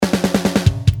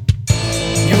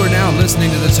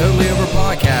listening to the Totally Over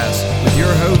podcast with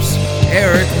your host,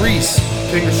 Eric Reese.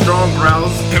 King of Strong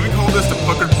growls, can we call this the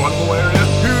puckered butthole area?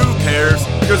 Who cares?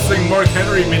 Good thing Mark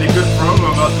Henry made a good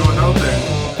promo about doing nothing.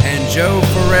 And Joe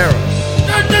Ferreira.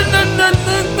 Get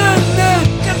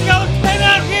the other kid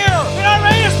out here! Get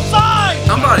already inside!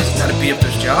 Somebody's gotta be up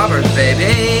those jobbers,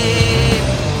 baby.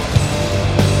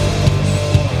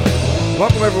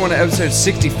 Welcome everyone to episode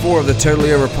 64 of the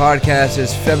Totally Over podcast.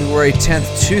 It's February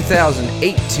 10th,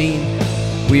 2018.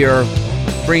 We are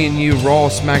bringing you Raw,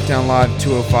 SmackDown Live,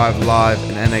 205 Live,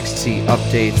 and NXT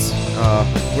updates.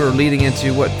 We're leading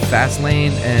into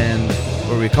Fastlane, and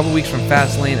we're a couple weeks from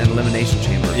Fastlane and Elimination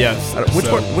Chamber. Yes.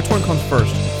 Which one comes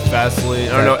first? Fastlane.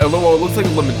 I don't know. Well, it looks like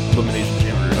Elimination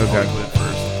Chamber. Okay.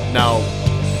 First. Now,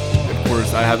 of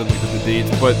course, I haven't looked at the dates,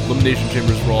 but Elimination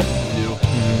Chamber is Raw to review,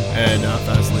 and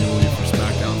Fastlane will be for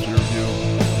SmackDown to review.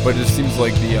 But it just seems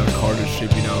like the card is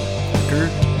shaping out quicker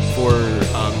for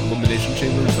Elimination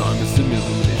Chamber, so I'm assuming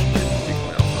Elimination Chamber will be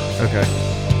coming out first. Okay.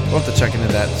 We'll have to check into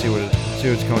that and see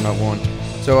what's coming up on.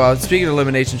 So, speaking of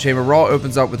Elimination Chamber, Raw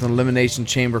opens up with an Elimination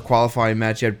Chamber qualifying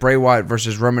match. You had Bray Wyatt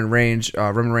versus Roman Reigns.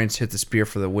 Roman Reigns hit the spear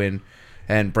for the win,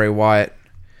 and Bray Wyatt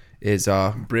is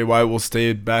Bray Wyatt will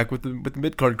stay back with the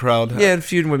mid-card crowd. Yeah, and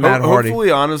feuding with Matt Hardy.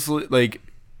 Hopefully, honestly,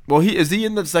 is he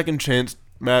in the second chance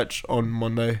match on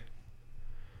Monday?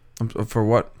 For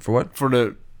what? For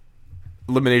the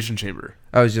Elimination Chamber.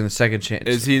 Oh, he's in the second chance.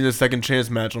 Is he in the second chance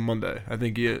match on Monday? I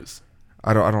think he is.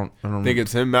 I don't I think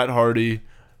it's him, Matt Hardy,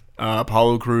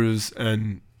 Apollo Crews,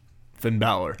 and Finn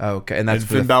Balor. Oh, okay, and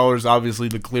Finn Balor is obviously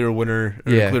the clear winner,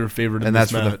 or clear favorite in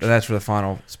this match. And that's for the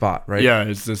final spot, right? Yeah,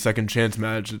 it's the second chance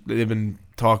match they've been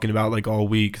talking about all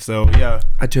week. So yeah,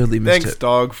 I totally missed it. Thanks,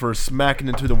 dog, for smacking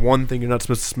into the one thing you're not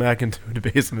supposed to smack into the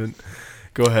basement.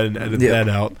 Go ahead and edit that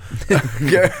out.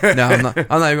 No, I'm not.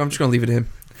 I'm just gonna leave it in.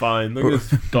 Fine. Look at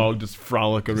this dog just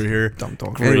frolic over here. Dumb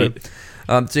dog. Great.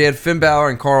 Anyway, so you had Finn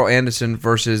Balor and Carl Anderson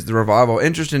versus the Revival.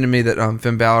 Interesting to me that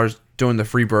Finn Balor's doing the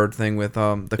Freebird thing with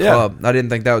the club. I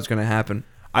didn't think that was going to happen.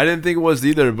 I didn't think it was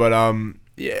either, but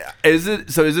yeah. Is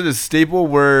it a staple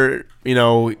where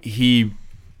he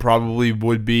probably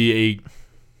would be a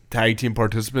tag team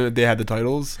participant if they had the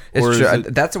titles? It's true.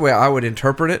 That's the way I would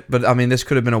interpret it. But I mean, this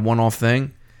could have been a one-off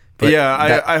thing. But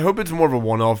I hope it's more of a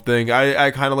one-off thing. I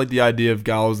kind of like the idea of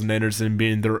Gallows and Anderson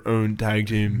being their own tag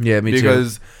team. Yeah, me too.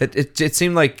 Because it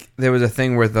seemed like there was a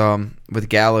thing with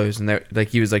Gallows, and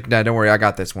he was like, "Nah, don't worry, I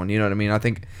got this one." You know what I mean? I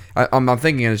think I'm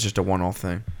thinking it's just a one-off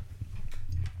thing.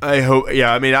 I hope.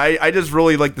 Yeah, I mean, I just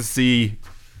really like to see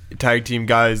tag team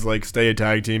guys stay a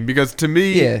tag team, because to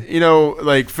me,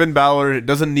 Finn Balor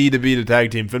doesn't need to be the tag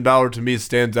team. Finn Balor to me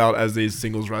stands out as a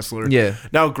singles wrestler. Yeah.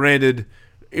 Now, granted,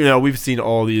 we've seen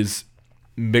all these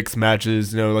mixed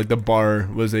matches. The Bar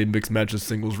was a mixed match of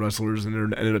singles wrestlers, and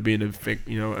it ended up being a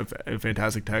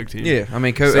fantastic tag team. Yeah, I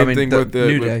mean, same thing with the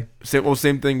New Day.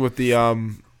 Same thing with the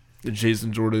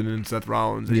Jason Jordan and Seth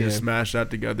Rollins. They just smashed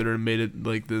that together and made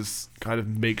it this kind of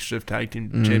makeshift tag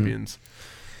team champions.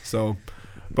 So,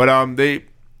 but a kind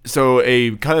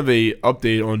of a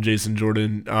update on Jason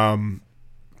Jordan.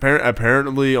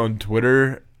 Apparently on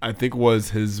Twitter, I think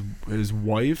was his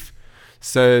wife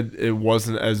said it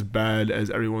wasn't as bad as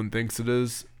everyone thinks it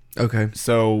is. Okay.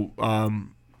 So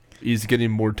he's getting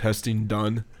more testing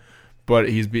done, but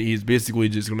he's basically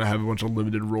just going to have a bunch of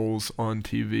limited roles on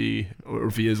TV, or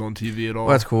if he is on TV at all.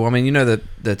 Well, that's cool. I mean,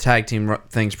 the tag team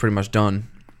thing's pretty much done.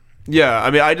 Yeah,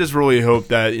 I mean, I just really hope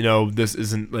that this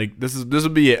isn't this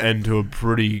would be an end to a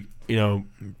pretty a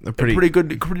pretty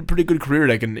good career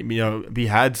that can be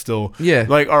had still. Yeah.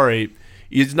 All right.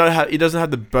 He doesn't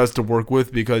have the best to work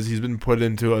with, because he's been put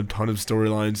into a ton of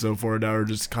storylines so far that are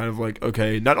just kind of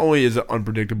okay, not only is it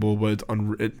unpredictable, but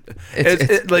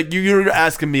it's you're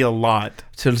asking me a lot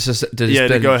to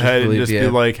go ahead and just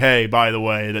be hey, by the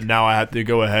way, that now I have to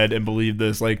go ahead and believe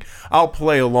this. I'll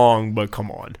play along, but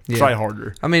come on, try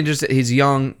harder. I mean, he's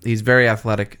young, he's very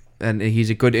athletic, and he's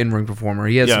a good in-ring performer.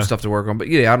 He has some stuff to work on, but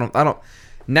I don't.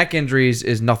 Neck injuries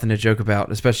is nothing to joke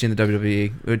about, especially in the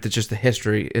WWE. It's just the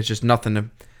history. It's just nothing to,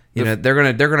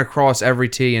 they're gonna cross every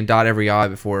T and dot every I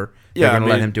before they're gonna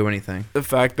let him do anything. The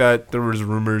fact that there was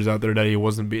rumors out there that he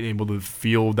wasn't being able to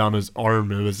feel down his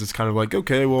arm, it was just kind of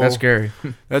okay, well, that's scary.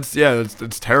 That's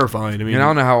terrifying. I mean, I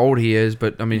don't know how old he is,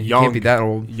 but I mean, he can't be that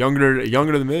old.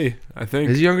 Younger than me, I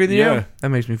think. Is he younger than you? That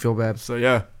makes me feel bad. So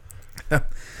yeah.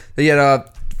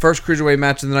 First cruiserweight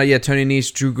match of the night, Tony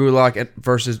Nese, Drew Gulak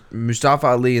versus Mustafa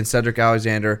Ali and Cedric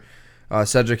Alexander.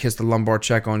 Cedric hits the lumbar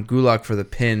check on Gulak for the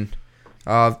pin.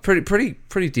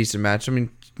 Pretty decent match. I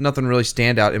mean, nothing really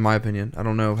stand out in my opinion. I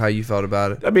don't know how you felt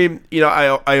about it. I mean,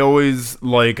 I always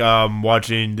like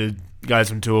watching the guys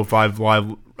from 205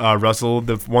 Live wrestle.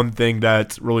 The one thing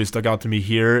that really stuck out to me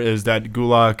here is that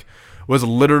Gulak was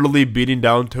literally beating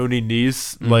down Tony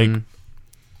Nese like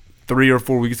 3 or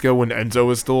 4 weeks ago when Enzo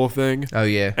was still a thing. Oh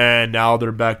yeah. And now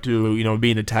they're back to,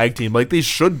 being a tag team like they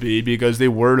should be, because they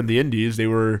were in the Indies. They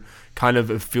were kind of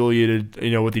affiliated,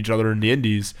 with each other in the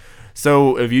Indies.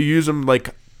 So if you use them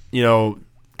like,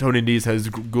 Tony Nese has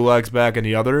Gulak's back and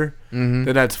the other, then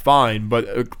that's fine.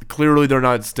 But clearly they're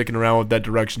not sticking around with that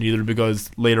direction either,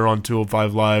 because later on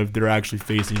 205 Live, they're actually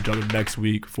facing each other next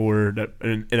week for that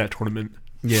in that tournament.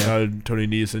 Yeah. Tony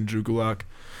Nese and Drew Gulak.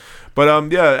 But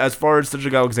as far as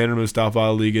Cedric Alexander and Mustafa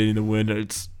Ali getting the win,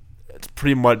 it's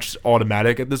pretty much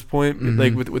automatic at this point.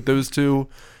 Like with those two,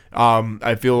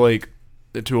 I feel like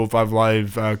the 205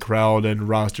 Live crowd and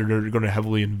roster, they're going to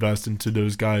heavily invest into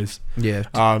those guys. Yeah.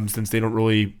 Since they don't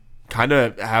really kind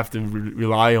of have to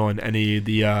rely on any of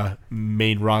the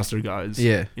main roster guys.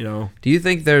 Yeah. Do you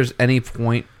think there's any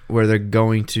point where they're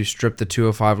going to strip the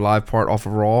 205 Live part off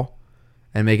of Raw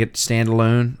and make it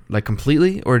standalone, like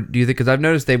completely? Or do you think, because I've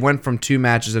noticed they went from 2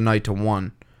 matches a night to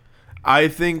 1. I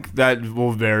think that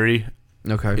will vary.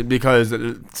 Okay. Because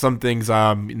some things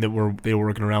that they were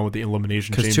working around with the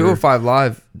Elimination Chamber. Because 205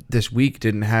 Live this week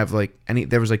didn't have like any.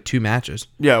 There was like 2 matches.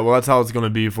 Yeah, well, that's how it's going to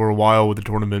be for a while with the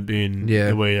tournament being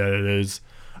the way that it is.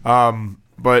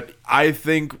 But I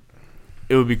think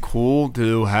it would be cool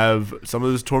to have some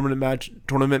of those tournament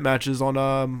matches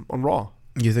on Raw.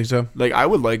 You think so? Like, I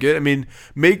would like it. I mean,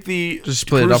 make the just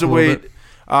split it up a little bit.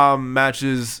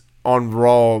 Matches on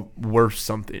Raw worth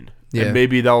something. Yeah. And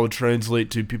maybe that will translate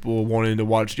to people wanting to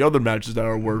watch the other matches that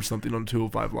are worth something on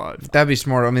 205 Live. That'd be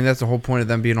smart. I mean, that's the whole point of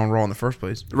them being on Raw in the first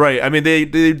place. Right. I mean, they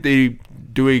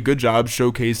do a good job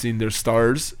showcasing their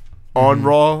stars on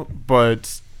Raw,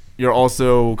 but you're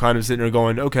also kind of sitting there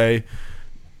going, okay,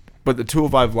 but the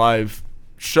 205 Live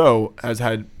show has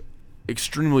had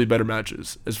extremely better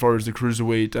matches as far as the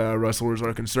cruiserweight wrestlers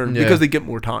are concerned, because they get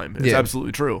more time. It's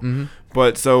absolutely true.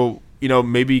 But so,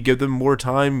 maybe give them more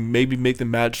time, maybe make the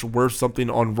match worth something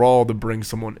on Raw to bring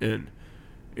someone in.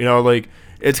 Like,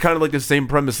 it's kind of like the same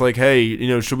premise, like,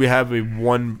 hey, should we have a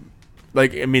one,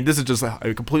 like, I mean, this is just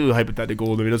a completely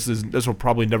hypothetical. I mean, this will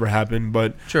probably never happen,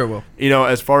 but sure it will.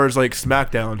 As far as like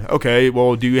SmackDown, okay,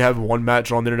 well, do you have one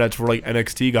match on there that's for like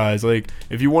NXT guys? Like,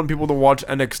 if you want people to watch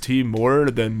NXT more,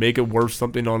 then make it worth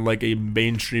something on like a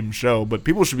mainstream show. But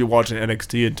people should be watching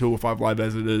NXT and 205 Live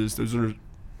as it is. Those are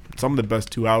some of the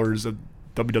best 2 hours of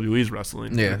WWE's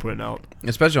wrestling they're putting out.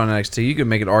 Especially on NXT, you could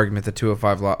make an argument that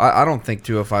 205 Live. I don't think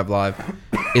 205 Live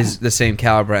is the same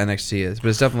caliber NXT is, but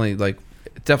it's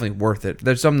definitely worth it.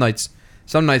 There's some nights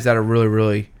that are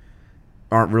really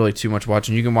aren't really too much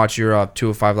watching. You can watch your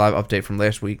 205 Live update from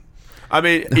last week. My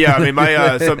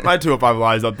my 205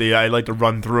 Live's update, I like to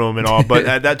run through them and all, but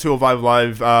that 205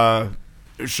 Live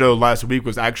show last week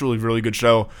was actually a really good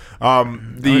show.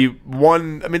 The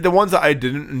ones that I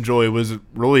didn't enjoy was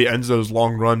really Enzo's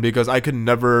long run, because I could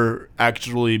never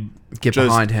actually get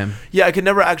behind him. Yeah, I could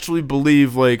never actually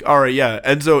believe, like, all right, yeah,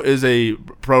 Enzo is a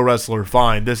pro wrestler,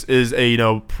 fine. This is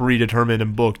a predetermined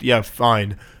and booked, yeah,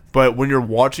 fine. But when you're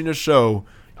watching a show,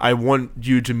 I want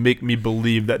you to make me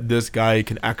believe that this guy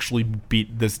can actually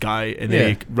beat this guy in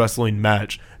a wrestling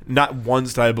match. Not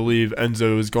once did I believe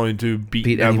Enzo is going to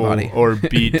beat Neville anybody. Or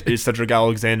beat Cedric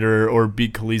Alexander or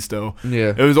beat Kalisto.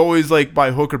 Yeah. It was always like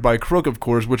by hook or by crook, of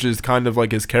course, which is kind of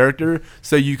like his character.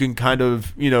 So you can kind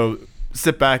of,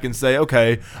 sit back and say,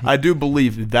 okay, I do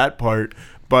believe that part.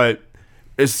 But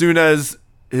as soon as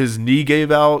his knee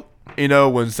gave out,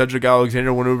 when Cedric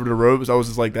Alexander went over the ropes, I was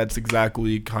just like, that's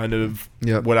exactly kind of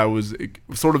what I was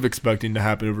sort of expecting to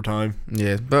happen over time.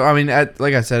 Yeah, but I mean,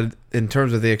 like I said, in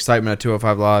terms of the excitement at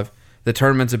 205 Live, the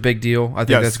tournament's a big deal. I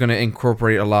think that's going to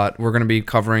incorporate a lot. We're going to be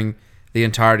covering the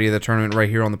entirety of the tournament right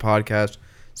here on the podcast.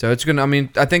 So it's going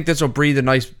to, I think this will breathe a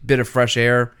nice bit of fresh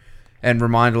air and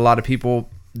remind a lot of people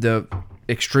the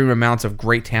extreme amounts of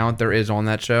great talent there is on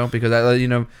that show, because,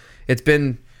 it's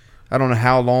been, I don't know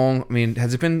how long. I mean,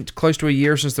 has it been close to a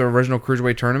year since the original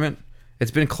Cruiserweight tournament?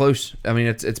 It's been close. I mean,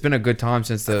 it's been a good time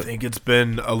since I think it's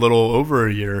been a little over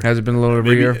a year. Has it been a little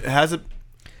over a year? Has it?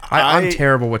 I'm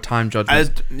terrible with time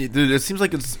judgment. It seems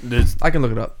like it's. I can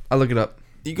look it up. I'll look it up.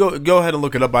 You go ahead and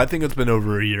look it up. But I think it's been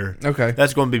over a year. Okay,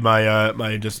 that's going to be my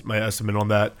my estimate on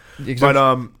that.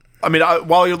 Exactly. But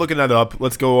while you're looking that up,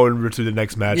 let's go over to the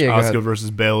next match: Asuka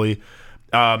versus Bayley.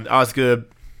 Asuka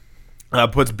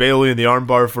puts Bayley in the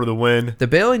armbar for the win.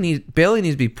 Bayley needs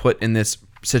to be put in this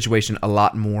situation a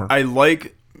lot more. I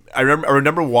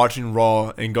remember watching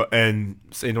Raw and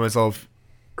saying to myself,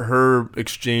 her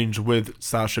exchange with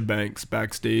Sasha Banks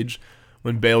backstage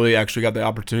when Bayley actually got the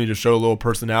opportunity to show a little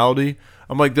personality.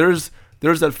 I'm like, there's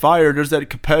there's that fire, there's that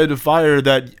competitive fire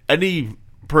that any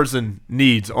person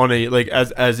needs on a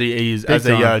as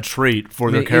a trait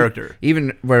for their character.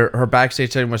 Even where her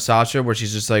backstage setting with Sasha, where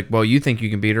she's just like, "Well, you think you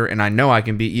can beat her, and I know I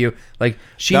can beat you." Like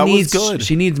she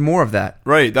needs more of that.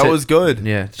 Right, that was good.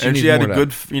 Yeah, and she had a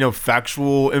good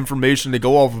factual information to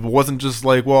go off of. It wasn't just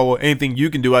like, well, anything you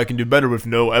can do, I can do better with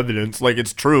no evidence. Like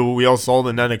it's true. We all saw it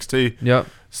in NXT. Yep.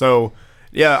 So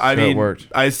yeah, I mean, it worked.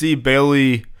 I see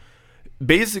Bayley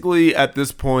basically at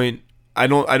this point. I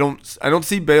don't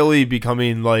see Bayley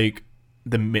becoming like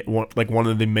one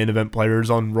of the main event players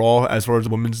on Raw as far as the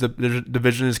women's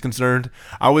division is concerned.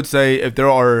 I would say if there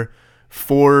are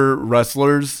 4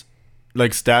 wrestlers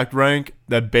like stacked rank,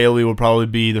 that Bayley will probably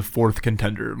be the 4th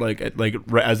contender. Like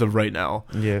as of right now.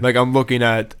 Yeah. Like I'm looking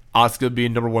at Asuka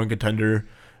being number 1 contender,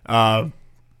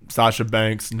 Sasha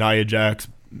Banks, Nia Jax,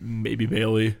 maybe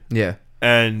Bayley. Yeah.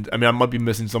 And I mean, I might be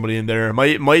missing somebody in there. It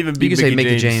might even be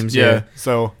Mickie James. Yeah.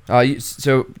 So,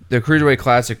 so the Cruiserweight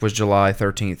Classic was July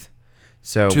 13th.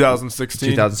 So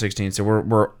 2016. So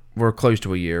we're close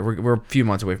to a year. We're a few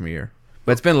months away from a year,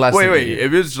 but it's been less. Wait. A year.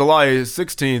 If it's July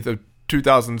 16th of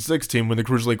 2016 when the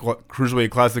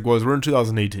Cruiserweight Classic was, we're in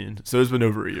 2018. So it's been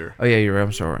over a year. Oh yeah, you're right.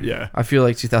 I'm sorry. Yeah. I feel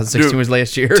like 2016 was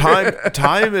last year.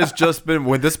 Time has just been,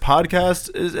 when this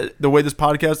podcast is the way this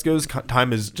podcast goes,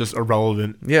 time is just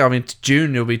irrelevant. Yeah, I mean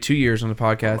June it'll be 2 years on the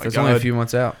podcast. That's only a few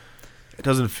months out. It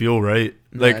doesn't feel right.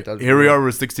 Like here we are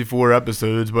with 64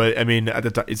 episodes, but I mean at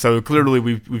the time, so clearly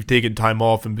we've taken time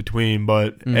off in between,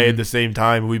 but at the same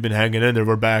time we've been hanging in there.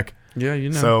 We're back.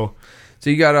 Yeah, So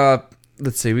you got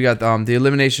let's see, we got the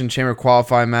Elimination Chamber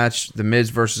qualifying match, The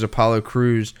Miz versus Apollo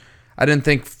Crews. I didn't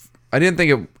think at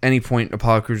any point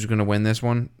Apollo Crews was going to win this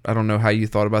one. I don't know how you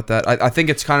thought about that. I think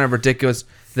it's kind of ridiculous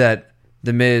that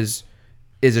The Miz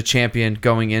is a champion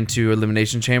going into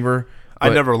Elimination Chamber. I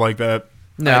never like that.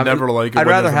 No, I never like it. I'd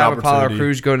rather have Apollo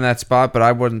Crews go to that spot, but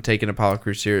I wasn't taking Apollo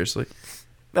Crews seriously.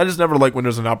 I just never like when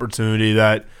there's an opportunity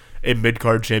that a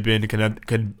mid-card champion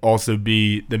can also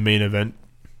be the main event.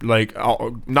 Like,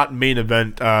 not main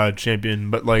event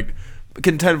champion, but like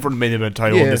contend for the main event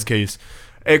title in this case.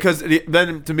 Because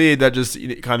then to me, that just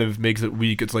kind of makes it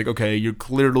weak. It's like, okay, you're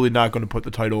clearly not going to put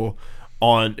the title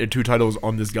on 2 titles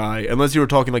on this guy, unless you were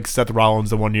talking like Seth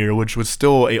Rollins the one year, which was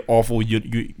still a awful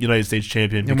United States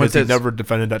champion because he never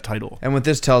defended that title. And what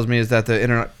this tells me is that the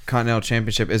Intercontinental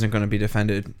Championship isn't going to be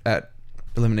defended at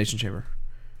Elimination Chamber.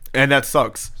 And that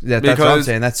sucks. That's what I'm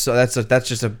saying. That's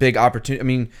just a big opportunity. I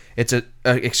mean, it's a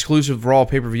exclusive Raw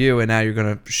pay-per-view, and now you're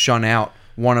going to shun out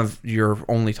one of your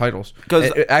only titles.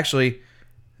 Because actually,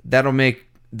 that'll make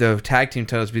the tag team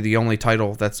titles be the only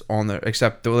title that's on there,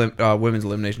 except the Women's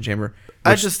Elimination Chamber.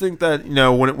 I just think that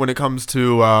when it comes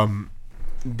to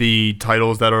the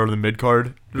titles that are in the mid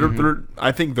card,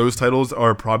 I think those titles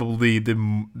are probably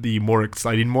the more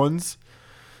exciting ones.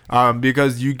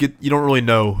 Because you don't really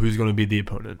know who's going to be the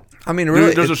opponent. I mean,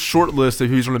 really, there's a short list of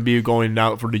who's going to be going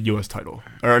out for the U.S. title,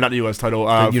 or not the U.S. title,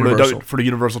 for the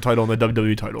Universal title and the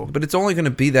WWE title. But it's only going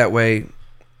to be that way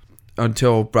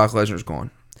until Brock Lesnar's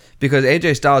gone, because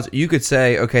AJ Styles, you could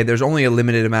say, okay, there's only a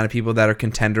limited amount of people that are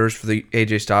contenders for the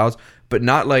AJ Styles, but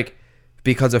not like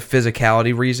because of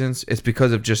physicality reasons. It's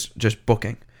because of just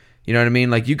booking. You know what I mean?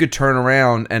 Like you could turn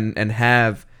around and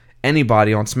have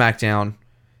anybody on SmackDown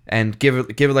and give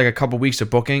it like a couple weeks of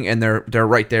booking, and they're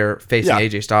right there facing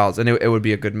AJ Styles, and it would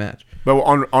be a good match. But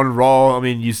on Raw, I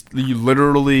mean, you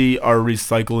literally are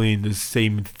recycling the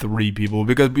same 3 people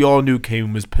because we all knew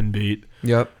Kane was pin bait.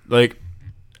 Yep. Like,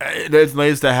 it's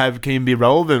nice to have Kane be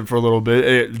relevant for a little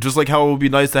bit, just like how it would be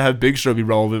nice to have Big Show be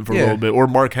relevant for a little bit, or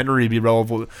Mark Henry be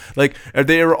relevant. Like, if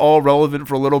they are all relevant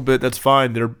for a little bit, that's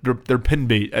fine. They're pin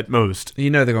bait at most.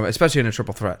 They're going, especially in a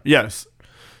triple threat. Yes.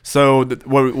 So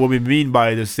what we mean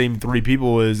by the same 3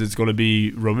 people is it's going to be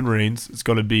Roman Reigns, it's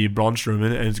going to be Braun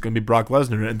Strowman, and it's going to be Brock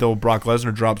Lesnar until Brock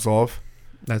Lesnar drops off.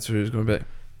 That's what it's going to be.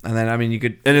 And then, I mean, you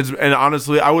could... And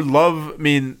honestly, I would love... I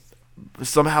mean,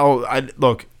 somehow...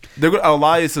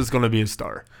 Elias is going to be a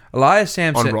star. Elias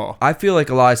Sampson... On Raw. I feel like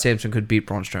Elias Sampson could beat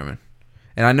Braun Strowman.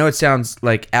 And I know it sounds,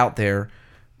 like, out there,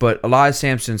 but Elias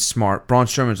Sampson's smart. Braun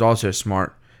Strowman's also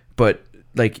smart. But,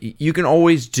 like, you can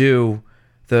always do...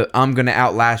 I'm going to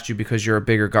outlast you because you're a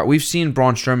bigger guy. We've seen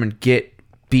Braun Strowman get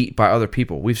beat by other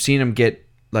people. We've seen him get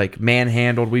like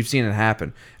manhandled. We've seen it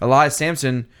happen. Elias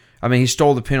Sampson, I mean, he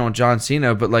stole the pin on John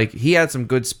Cena, but like he had some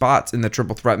good spots in the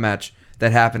triple threat match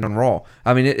that happened on Raw.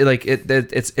 I mean,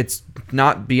 it's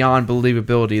not beyond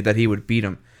believability that he would beat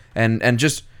him. And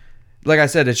just like I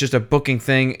said, it's just a booking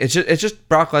thing. It's just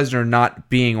Brock Lesnar not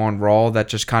being on Raw that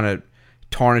just kind of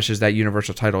tarnishes that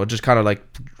Universal title. It just kind of like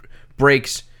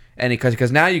breaks. And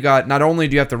because now you got, not only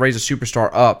do you have to raise a superstar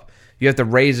up, You have to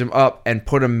raise him up and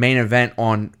put him main event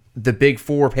on the big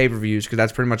 4 pay-per-views because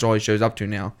that's pretty much all he shows up to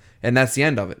now. And that's the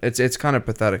end of it. It's kind of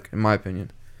pathetic, in my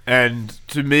opinion. And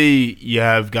to me, you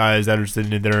have guys that are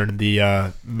sitting in there in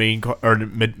the main or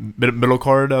middle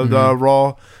card of the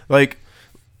Raw, like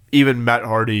even Matt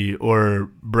Hardy or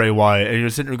Bray Wyatt, and you're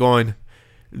sitting there going,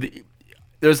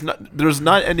 there's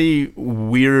not any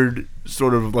weird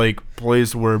sort of like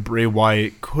place where Bray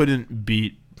Wyatt couldn't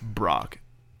beat Brock.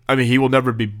 I mean, he will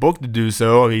never be booked to do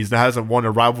so. He hasn't won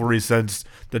a rivalry since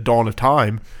the dawn of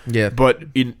time. Yeah, but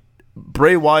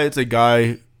Bray Wyatt's a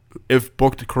guy, if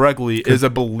booked correctly, is a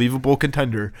believable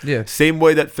contender. Yeah. Same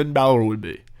way that Finn Balor would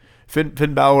be.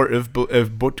 Finn Balor, if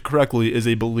booked correctly, is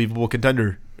a believable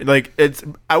contender. Like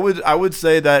I would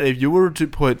say that if you were to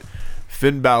put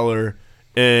Finn Balor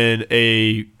in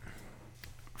a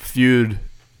feud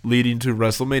leading to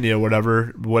WrestleMania,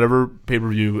 whatever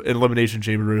pay-per-view, Elimination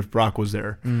Chamber, if Brock was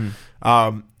there,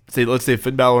 let's say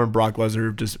Finn Balor and Brock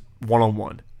Lesnar just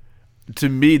one-on-one. To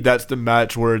me, that's the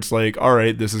match where it's like, all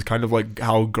right, this is kind of like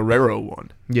how Guerrero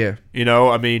won. Yeah. You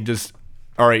know, I mean, just,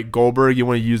 all right, Goldberg, you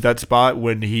want to use that spot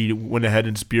when he went ahead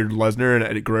and speared Lesnar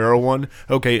and Guerrero won?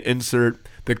 Okay, insert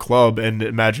the Club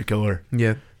and Magic Killer.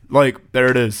 Yeah. Like,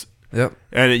 there it is. Yep.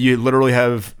 And you literally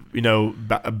have,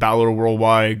 Balor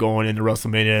Worldwide going into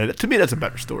WrestleMania. To me, that's a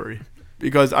better story.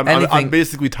 Because I'm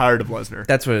basically tired of Lesnar.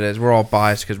 That's what it is. We're all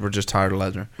biased because we're just tired of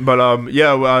Lesnar. But,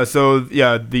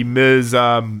 The Miz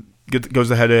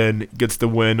goes ahead and gets the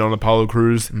win on Apollo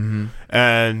Crews. Mm-hmm.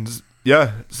 And,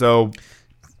 yeah, so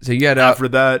you had after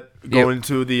that, going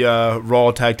to the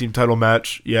Raw Tag Team title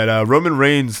match, you had Roman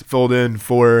Reigns filled in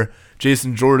for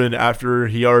Jason Jordan after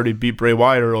he already beat Bray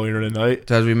Wyatt earlier in the night.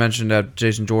 So as we mentioned,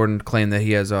 Jason Jordan claimed that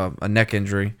he has a neck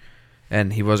injury,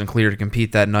 and he wasn't clear to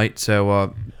compete that night.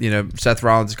 So, Seth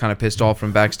Rollins is kind of pissed off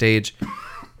from backstage,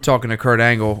 talking to Kurt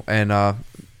Angle, and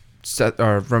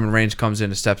Roman Reigns comes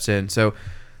in and steps in. So,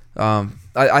 I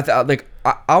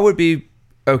would be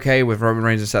okay with Roman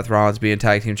Reigns and Seth Rollins being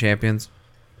tag team champions.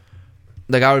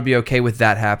 Like, I would be okay with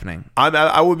that happening.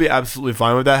 I would be absolutely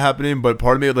fine with that happening, but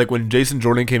part of me, like, when Jason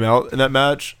Jordan came out in that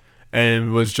match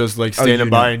and was just, like, standing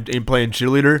by and playing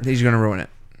cheerleader. He's going to ruin it.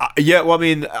 Yeah, well, I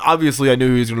mean, obviously I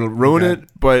knew he was going to ruin it,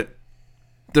 but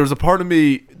there was a part of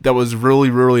me that was really,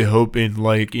 really hoping,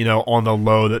 like, on the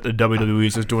low that the WWE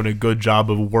is just doing a good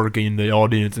job of working the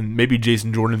audience, and maybe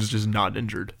Jason Jordan's just not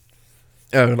injured.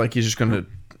 Oh, like he's just going to...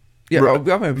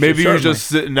 Yeah, maybe he's just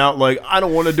sitting out like, I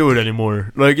don't want to do it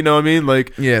anymore. Like, you know what I mean?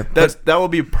 Like, yeah, that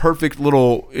would be a perfect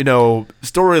little,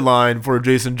 storyline for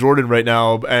Jason Jordan right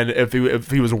now. And if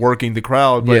he was working the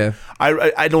crowd, but yeah.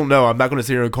 I don't know. I'm not going to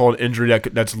sit here and call an injury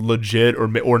that's legit or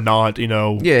not.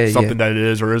 Something that it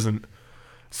is or isn't.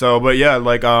 So, but yeah,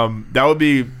 like that would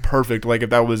be perfect. Like if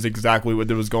that was exactly what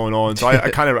was going on. So I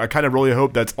kind of really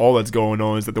hope that's all that's going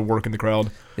on is that they're working the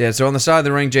crowd. Yeah. So on the side of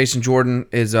the ring, Jason Jordan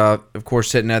is of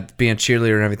course sitting at being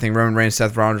cheerleader and everything. Roman Reigns,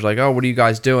 Seth Rollins are like, oh, what are you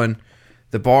guys doing?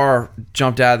 The bar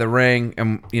jumped out of the ring,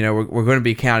 and we're going to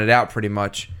be counted out pretty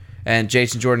much. And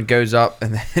Jason Jordan goes up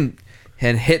and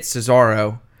then hits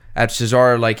Cesaro. After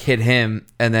Cesaro hit him,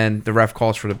 and then the ref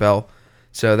calls for the bell.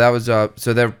 So that was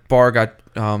so their bar got.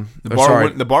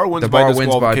 The bar wins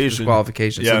by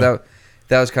disqualification. Yeah. So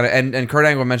that was kind of and Kurt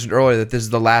Angle mentioned earlier that this is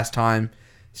the last time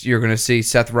you're going to see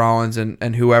Seth Rollins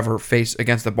and whoever face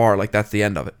against the bar. Like that's the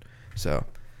end of it. So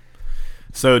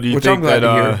do you think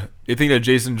that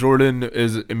Jason Jordan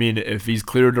is? I mean, if he's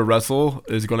cleared to wrestle,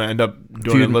 is going to end up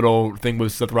doing a little thing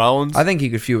with Seth Rollins? I think he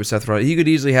could feud with Seth Rollins. He could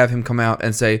easily have him come out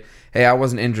and say, "Hey, I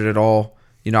wasn't injured at all.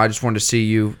 I just wanted to see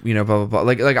you, blah, blah, blah."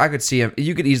 Like I could see him.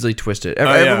 You could easily twist it.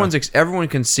 Everyone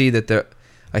can see that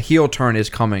a heel turn is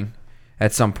coming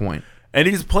at some point. And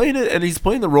he's playing it, and he's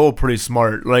playing the role pretty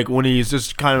smart. Like when he's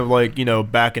just kind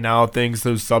of backing out things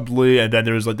so subtly, and then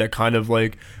there's that kind of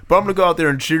but I'm gonna go out there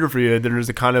and cheer for you. And then there's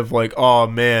a kind of oh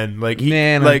man, I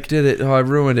did it. Oh, I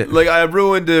ruined it. I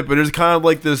ruined it. But there's kind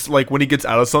of this when he gets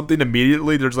out of something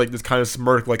immediately, there's this kind of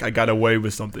smirk, I got away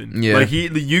with something. Yeah.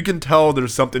 You can tell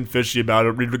there's something fishy about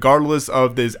it, regardless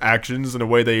of his actions and the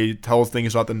way they tell us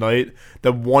things throughout the night.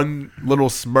 That one little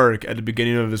smirk at the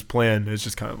beginning of his plan is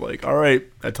just kind of all right,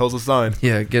 that tells a sign.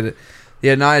 Yeah, get it.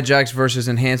 Yeah, Nia Jax versus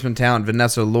enhancement talent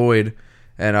Vanessa Lloyd,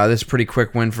 and this is a pretty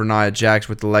quick win for Nia Jax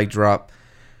with the leg drop.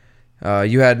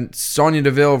 You had Sonya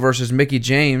Deville versus Mickie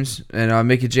James, and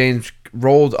Mickie James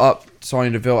rolled up Sonya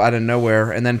Deville out of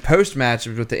nowhere, and then post-match,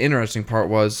 what the interesting part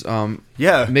was,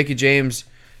 Mickie James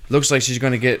looks like she's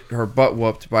going to get her butt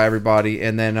whooped by everybody,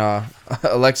 and then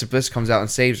Alexa Bliss comes out and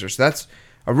saves her. So that's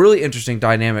a really interesting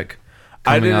dynamic.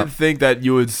 I didn't think that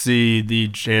you would see the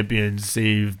champion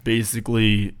save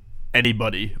basically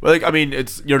anybody. Like, I mean,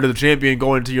 it's you're the champion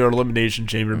going to your elimination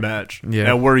chamber match,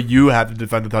 Yeah. and where you have to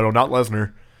defend the title, not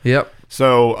Lesnar. Yep.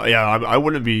 So yeah, I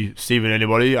wouldn't be saving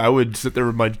anybody. I would sit there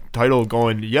with my title,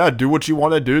 going, yeah, do what you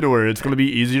want to do to her. It's going to be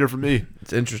easier for me.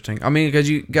 It's interesting. I mean, because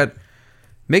you got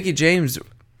Mickie James.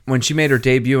 When she made her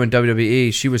debut in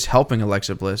WWE, she was helping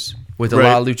Alexa Bliss with a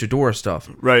lot of luchador stuff.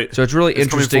 Right. So it's really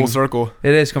interesting. Coming full circle.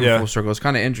 It is coming full circle. It's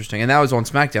kind of interesting. And that was on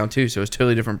SmackDown, too, so it's a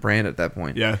totally different brand at that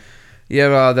point. Yeah. You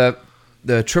have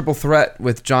the triple threat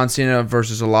with John Cena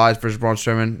versus Elias versus Braun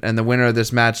Strowman, and the winner of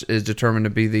this match is determined to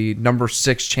be the number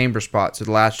 6 chamber spot, so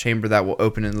the last chamber that will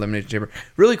open in the Elimination Chamber.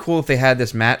 Really cool if they had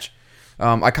this match.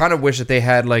 I kind of wish that they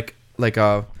had like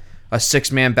a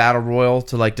 6-man battle royal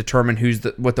to like determine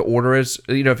what the order is.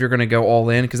 You know, if you're going to go all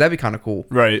in, because that'd be kind of cool.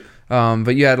 Right.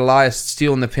 But you had Elias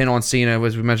stealing the pin on Cena,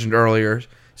 as we mentioned earlier.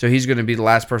 So he's going to be the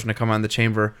last person to come out of the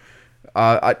chamber.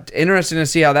 Interesting to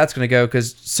see how that's going to go,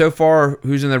 because so far,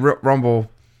 who's in the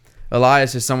Rumble,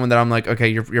 Elias is someone that I'm like, okay,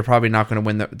 you're probably not going to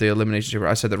win the Elimination Chamber.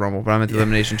 I said the Rumble, but I meant the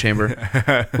Elimination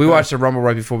Chamber. We watched the Rumble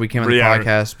right before we came on the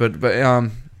podcast,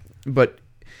 but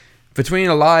between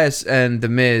Elias and The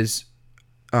Miz,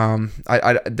 those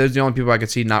are the only people I could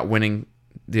see not winning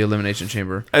the Elimination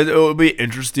Chamber. It will be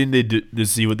interesting to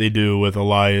see what they do with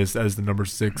Elias as the number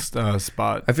 6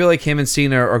 spot. I feel like him and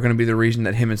Cena are going to be the reason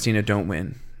that him and Cena don't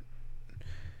win.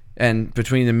 And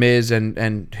between the Miz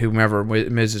and whomever,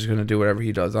 Miz is going to do whatever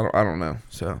he does. I don't know.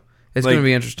 So it's going to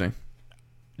be interesting.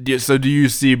 So do you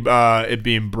see it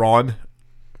being Braun?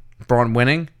 Braun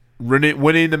winning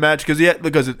the match?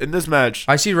 Because in this match,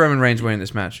 I see Roman Reigns winning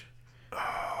this match.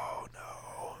 Oh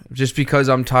no! Just because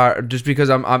I'm tired. Just because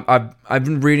I've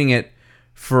been reading it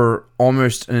for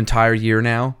almost an entire year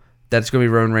now. That's going to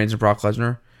be Roman Reigns and Brock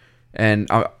Lesnar, and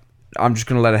I'm just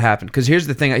going to let it happen. Because here's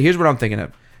the thing. Here's what I'm thinking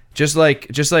of. Just like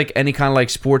any kind of like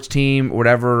sports team or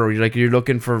whatever, or you're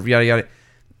looking for yada yada.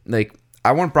 Like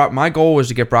I want my goal was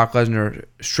to get Brock Lesnar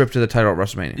stripped to the title at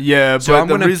WrestleMania. Yeah, but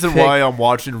the reason why I'm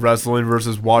watching wrestling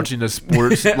versus watching a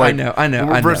sports, like I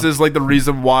know, versus like the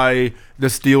reason why the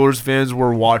Steelers fans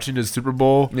were watching the Super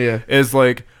Bowl, is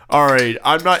like, all right,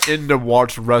 I'm not into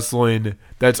watch wrestling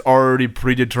that's already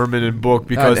predetermined and booked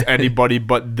because anybody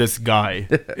but this guy.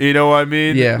 You know what I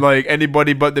mean? Yeah. Like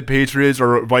anybody but the Patriots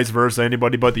or vice versa,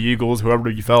 anybody but the Eagles, whoever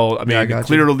you felt. I mean,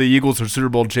 clearly the Eagles are Super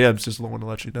Bowl champs, just want to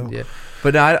let you know. Yeah.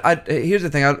 But here's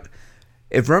the thing.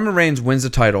 If Roman Reigns wins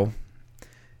the title,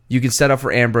 you can set up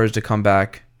for Ambrose to come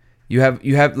back. You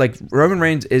have like Roman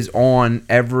Reigns is on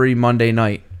every Monday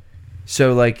night.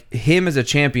 So like him as a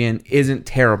champion isn't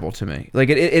terrible to me. Like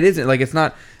it isn't, like it's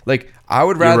not like I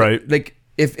would rather like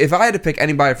if I had to pick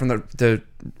anybody from the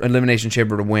Elimination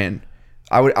Chamber to win,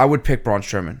 I would pick Braun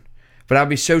Strowman. But I'd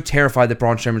be so terrified that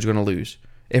Braun Strowman's going to lose.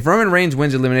 If Roman Reigns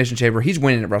wins the Elimination Chamber, he's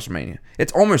winning at WrestleMania.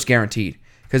 It's almost guaranteed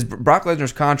because Brock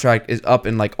Lesnar's contract is up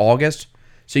in like August,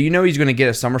 so you know he's going to get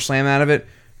a SummerSlam out of it.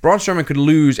 Braun Strowman could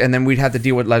lose, and then we'd have to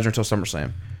deal with Lesnar until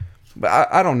SummerSlam.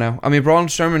 But I don't know. I mean, Braun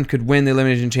Strowman could win the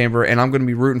Elimination Chamber, and I'm going to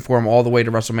be rooting for him all the way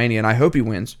to WrestleMania, and I hope he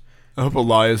wins. I hope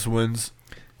Elias wins.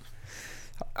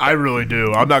 I really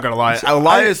do. I'm not going to lie.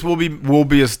 Elias will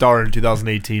be a star in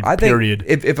 2018, period.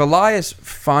 If Elias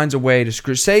finds a way to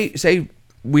screw... Say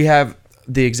we have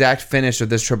the exact finish of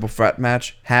this triple threat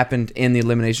match happened in the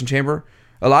Elimination Chamber,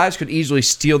 Elias could easily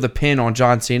steal the pin on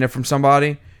John Cena from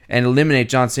somebody and eliminate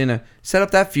John Cena, set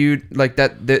up that feud like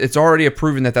that. It's already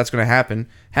proven that that's going to happen.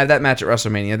 Have that match at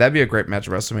WrestleMania. That'd be a great match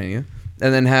at WrestleMania.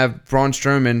 And then have Braun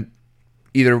Strowman,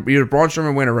 either Braun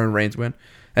Strowman win or Roman Reigns win.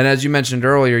 And as you mentioned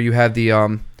earlier, you have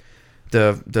the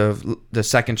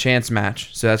second chance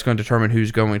match. So that's going to determine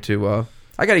who's going to.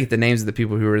 I got to get the names of the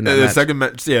people who are in that match. Second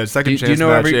chance match. Do you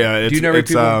know every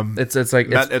people?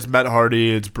 It's Matt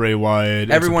Hardy. It's Bray Wyatt.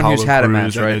 Everyone who's had a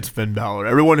match, right? It's Finn Balor.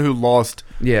 Everyone who lost.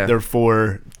 Their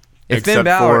 4. If Finn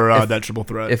Balor, that triple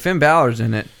threat. If Finn Balor's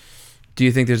in it, do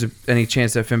you think there's any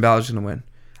chance that Finn Balor's going to win?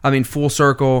 I mean, full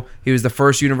circle. He was the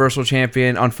first Universal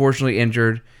Champion, unfortunately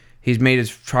injured. He's made his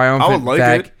triumphant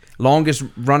back. Longest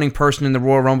running person in the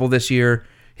Royal Rumble this year.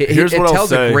 It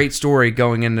tells a great story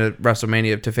going into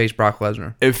WrestleMania to face Brock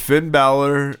Lesnar. If Finn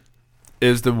Balor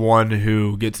is the one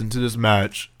who gets into this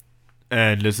match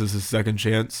and this is his second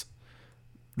chance,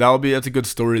 that's a good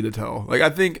story to tell. Like, I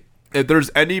think if there's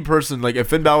any person, like if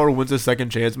Finn Balor wins a second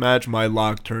chance match, my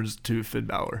lock turns to Finn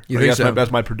Balor. You think so?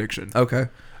 That's my prediction. Okay.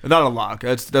 Not a lock.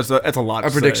 That's a lot. A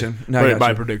prediction. No,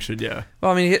 my prediction. Yeah.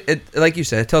 Well, I mean, it like you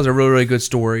said, it tells a really, really good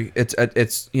story.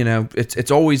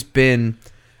 It's always been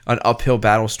an uphill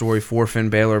battle story for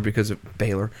Finn Balor because of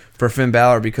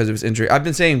his injury. I've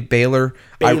been saying Baylor.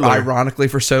 ironically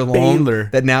for so long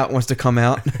that now it wants to come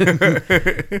out.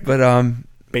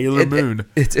 Baylor Moon.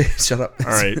 Shut up.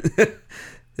 All right.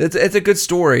 It's a good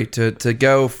story to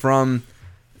go from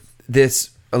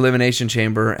this Elimination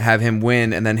Chamber, have him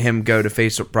win, and then him go to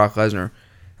face Brock Lesnar.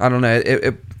 I don't know.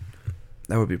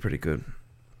 That would be pretty good.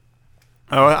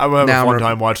 I would have a fun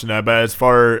time watching that. But as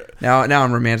far now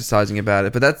I'm romanticizing about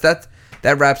it. But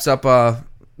that wraps up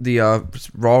the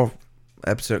Raw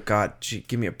episode. God,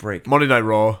 give me a break. Monday Night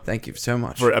Raw. Thank you so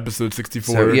much for episode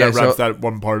 64. So, that wraps that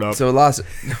one part up. So Elias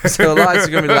is going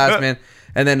to be the last man.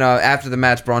 And then after the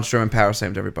match, Braun Strowman power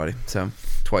slammed everybody. So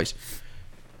twice.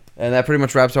 And that pretty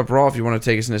much wraps up Raw. If you want to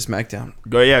take us into SmackDown,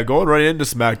 going right into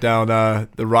SmackDown.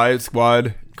 The Riot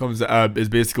Squad is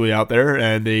basically out there,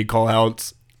 and they call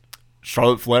out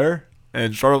Charlotte Flair,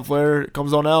 and Charlotte Flair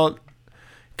comes on out,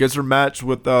 gets her match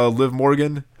with Liv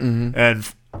Morgan,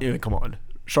 and come on,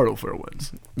 Charlotte Flair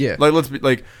wins. Yeah, let's be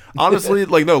honestly,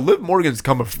 no, Liv Morgan's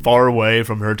come a far away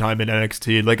from her time in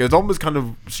NXT. It's almost kind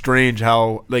of strange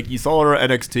how you saw her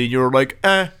at NXT, and you were like,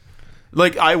 eh.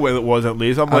 I was at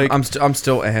least. I'm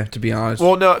still to be honest.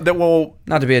 Well, no,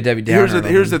 not to be a Debbie Downer.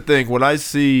 Here's the thing: when I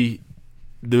see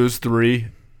those three,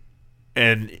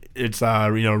 and it's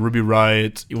Ruby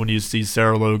Riott, when you see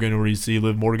Sarah Logan or you see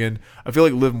Liv Morgan, I feel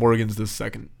like Liv Morgan's the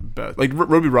second best.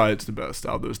 Ruby Riott's the best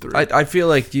out of those three. I feel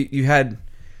like you had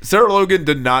Sarah Logan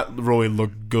did not really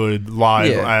look good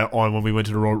live on when we went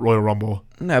to the Royal Rumble.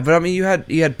 No, but I mean you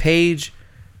had Paige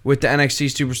with the NXT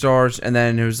superstars, and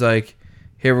then it was like,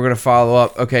 here we're gonna follow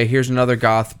up. Okay, here's another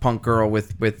goth punk girl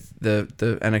with the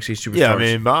NXT superstars. Yeah, I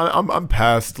mean, I'm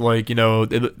past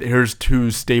here's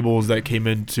two stables that came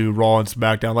into Raw and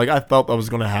SmackDown. I felt that was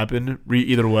gonna happen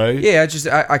either way. Yeah,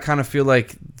 I kind of feel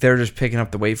like they're just picking up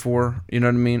the weight for her. You know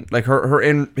what I mean? Her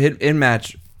in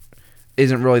match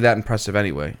isn't really that impressive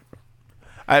anyway.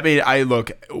 I mean,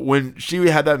 look, when she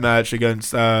had that match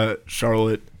against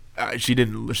Charlotte, she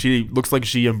looks like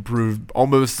she improved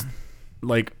almost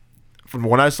from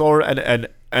when I saw her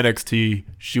at NXT,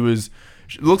 she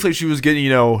looks like she was getting,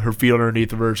 her feet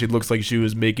underneath of her. She looks like she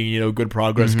was making, good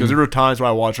progress. Because there were times where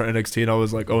I watched her NXT and I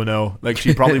was like, oh no,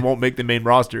 she probably won't make the main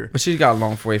roster. But she's got a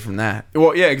long way from that.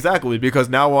 Well, yeah, exactly. Because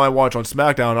now when I watch on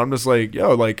SmackDown, I'm just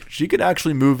like, she could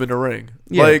actually move in the ring.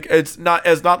 Yeah. It's not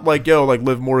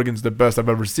Liv Morgan's the best I've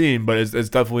ever seen, but it's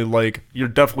definitely you're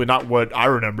definitely not what I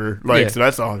remember. So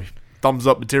that's all. Thumbs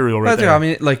up material right there. I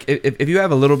mean, if you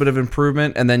have a little bit of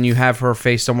improvement and then you have her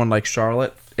face someone like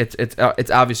Charlotte,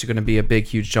 it's obviously going to be a big,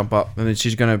 huge jump up. I mean,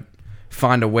 she's going to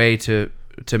find a way to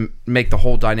make the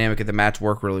whole dynamic of the match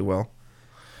work really well.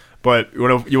 But you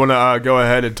want to go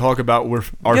ahead and talk about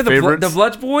our favorites? The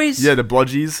Bludge Boys? Yeah, the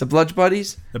Bludgies. The Bludge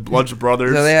Buddies? The Bludge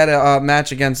Brothers. So they had a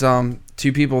match against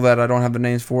two people that I don't have the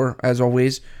names for, as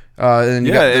always. And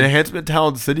Enhancement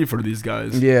Talent City for these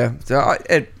guys. Yeah. So,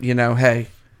 hey.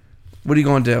 What are you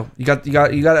gonna do? You got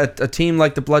a team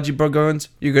like the Bludgy Brogons.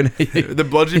 You're gonna the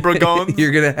Bludgy Brogons. You're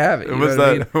gonna have it. What was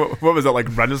that? What was that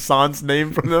Renaissance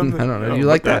name from them? I don't know. You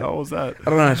like that? What the hell was that? I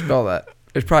don't know how to spell that.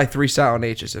 There's probably 3 silent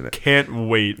H's in it. Can't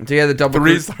wait. So yeah, the double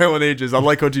 3 silent H's. I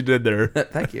like what you did there.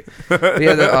 Thank you.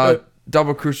 Yeah, the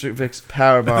double crucifix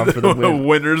powerbomb for the win.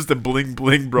 Winners, the Bling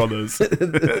Bling Brothers.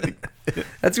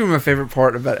 That's gonna be my favorite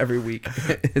part about every week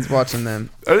is watching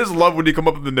them. I just love when you come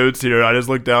up with the notes here. I just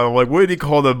look down. I'm like, what did he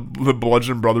call the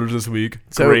Bludgeon Brothers this week?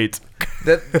 Great.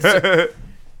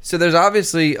 So there's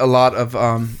obviously a lot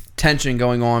of tension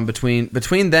going on between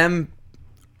them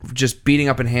just beating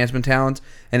up Enhancement Talent,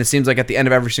 and it seems like at the end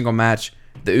of every single match,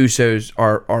 the Usos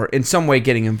are in some way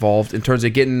getting involved in terms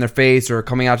of getting in their face or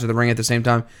coming out to the ring at the same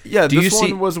time. Yeah, this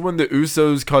one was when the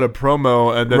Usos cut a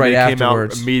promo and then they came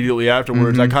out immediately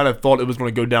afterwards. I kind of thought it was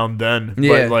going to go down then,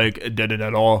 but it didn't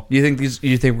at all. You think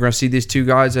we're going to see these two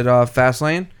guys at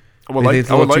Fastlane? I would like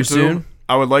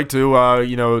to.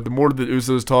 The more the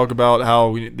Usos talk about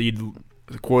how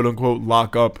the quote unquote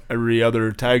lock up every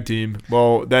other tag team,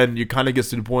 well then you kind of get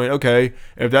to the point, okay,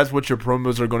 if that's what your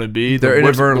promos are going to be,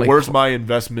 where's my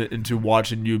investment into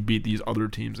watching you beat these other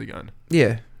teams again?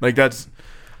 Yeah, I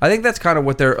think that's kind of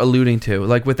what they're alluding to,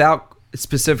 without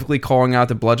specifically calling out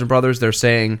the Bludgeon Brothers. They're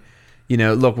saying,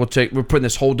 look, we're putting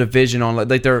this whole division on,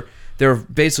 they're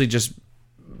basically just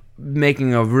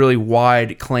making a really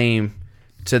wide claim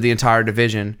to the entire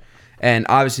division. And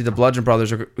obviously, the Bludgeon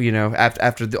Brothers are,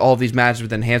 after all of these matches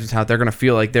with Enhancement Talent, they're going to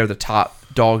feel like they're the top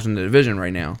dogs in the division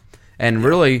right now. And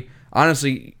really,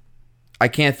 honestly, I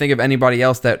can't think of anybody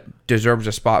else that deserves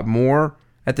a spot more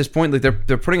at this point.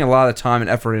 They're putting a lot of time and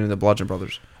effort into the Bludgeon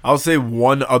Brothers. I'll say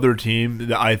one other team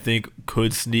that I think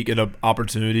could sneak in an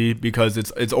opportunity, because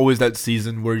it's always that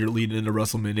season where you're leading into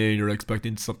WrestleMania and you're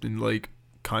expecting something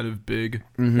kind of big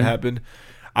to happen.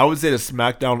 I would say the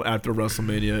SmackDown after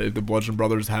WrestleMania, if the Bludgeon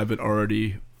Brothers haven't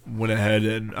already went ahead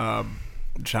and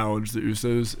challenged the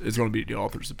Usos, it's going to be the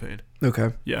Authors of Pain.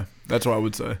 Okay. Yeah, that's what I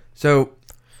would say. So,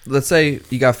 let's say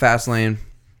you got Fastlane,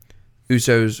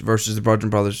 Usos versus the Bludgeon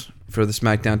Brothers for the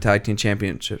SmackDown Tag Team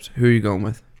Championships. Who are you going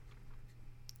with?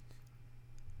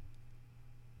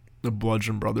 The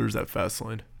Bludgeon Brothers at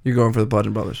Fastlane. You're going for the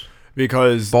Bludgeon Brothers.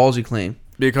 Because ballsy claim.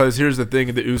 Because here's the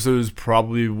thing, the Usos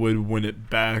probably would win it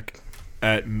back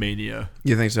at Mania.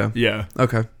 You think so? Yeah.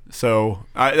 Okay. So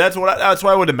that's what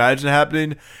I would imagine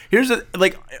happening.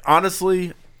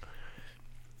 Honestly,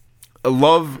 I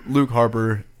love Luke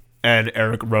Harper and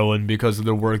Eric Rowan because of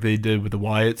the work they did with the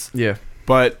Wyatts. Yeah.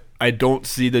 But I don't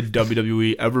see the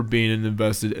WWE ever being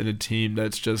invested in a team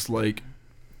that's just like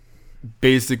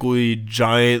basically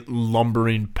giant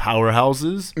lumbering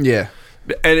powerhouses. Yeah.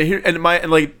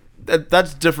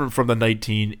 That's different from the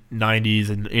 1990s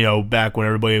and back when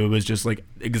everybody was just like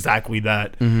exactly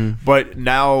that. Mm-hmm. But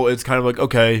now it's kind of like,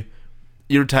 okay,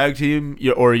 your tag team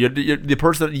or the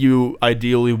person that you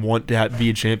ideally want to be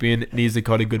a champion needs to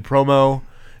cut a good promo,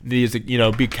 needs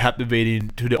to be captivating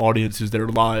to the audiences that are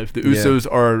live. The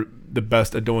Usos are the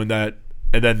best at doing that.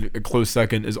 And then a close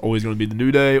second is always going to be the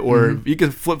New Day, or you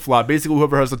can flip-flop. Basically,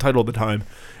 whoever has the title at the time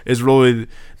is really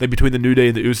between the New Day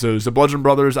and the Usos. The Bludgeon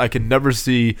Brothers, I can never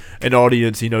see an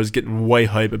audience, is getting way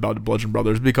hype about the Bludgeon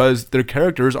Brothers because their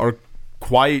characters are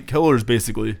quiet killers,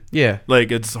 basically. Yeah.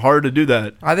 Like, it's hard to do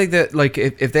that. I think that, like,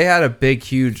 if they had a big,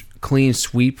 huge, clean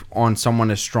sweep on someone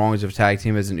as strong as a tag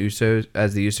team as the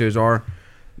Usos are,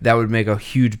 that would make a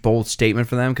huge, bold statement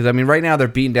for them. Because, I mean, right now they're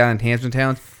beating down enhancement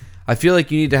talent. I feel like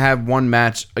you need to have one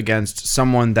match against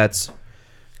someone that's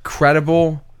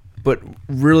credible, but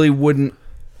really wouldn't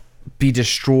be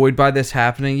destroyed by this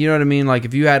happening. You know what I mean? Like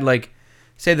if you had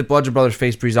say the Bludgeon Brothers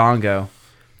faced Breezango,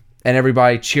 and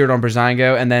everybody cheered on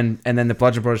Breezango, and then the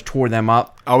Bludgeon Brothers tore them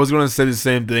up. I was going to say the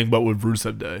same thing, but with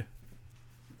Rusev Day.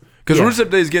 Because Rusev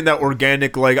Day is getting that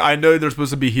organic, I know they're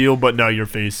supposed to be heel, but no, you're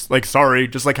face. Sorry,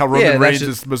 just like how Roman Reigns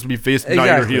is supposed to be face, exactly.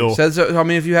 Not your heel. So I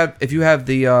mean, if you have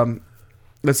the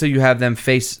let's say you have them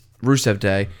face Rusev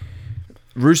Day.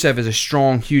 Rusev is a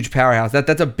strong, huge powerhouse.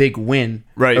 That's a big win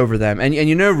over them. And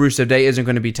Rusev Day isn't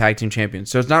going to be tag team champions.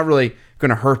 So it's not really going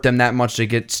to hurt them that much to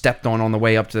get stepped on the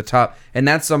way up to the top. And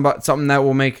that's something that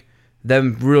will make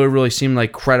them really, really seem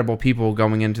like credible people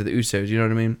going into the Usos. You know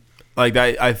what I mean?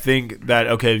 I think that,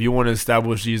 okay, if you want to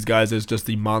establish these guys as just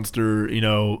the monster,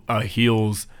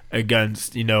 heels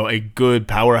against, a good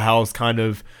powerhouse kind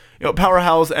of,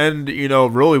 powerhouse and,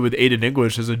 really with Aiden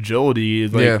English, his agility,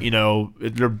 they're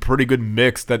a pretty good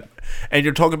mix and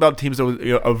you're talking about teams with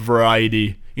a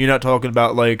variety. You're not talking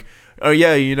about oh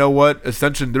yeah, you know what?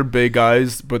 Ascension, they're big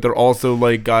guys, but they're also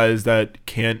guys that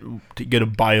can't get a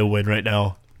bio win right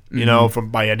now,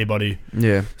 by anybody.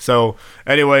 Yeah. So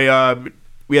anyway,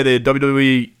 we had the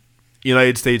WWE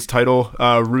United States title,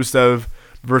 Rusev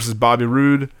versus Bobby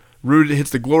Roode. Roode hits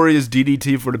the glorious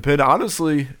DDT for the pin.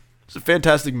 Honestly, it's a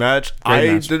fantastic match.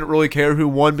 I didn't really care who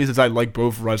won because I like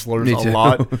both wrestlers a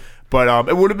lot. But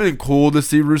it would have been cool to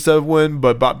see Rusev win,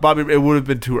 but Bobby, it would have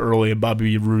been too early in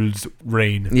Bobby Roode's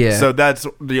reign. Yeah. So that's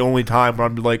the only time where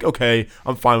I'm like, okay,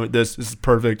 I'm fine with this. This is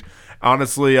perfect.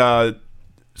 Honestly,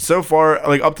 so far,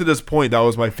 up to this point, that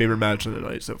was my favorite match of the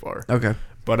night so far. Okay.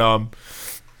 But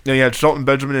you had Shelton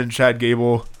Benjamin and Chad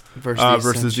Gable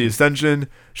versus the Ascension.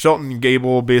 Shelton and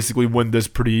Gable basically win this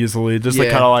pretty easily, just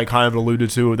kind of alluded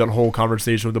to with that whole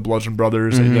conversation with the Bludgeon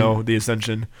Brothers, the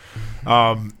Ascension.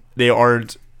 They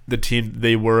aren't the team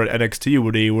they were at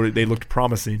NXT where they looked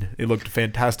promising. They looked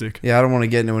fantastic. Yeah, I don't want to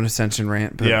get into an Ascension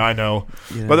rant. But, yeah, I know.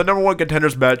 But the number one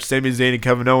contenders match, Sami Zayn and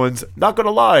Kevin Owens, not going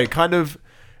to lie, kind of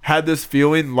had this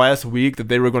feeling last week that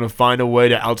they were going to find a way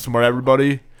to outsmart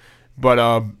everybody.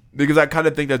 But because I kind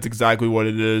of think that's exactly what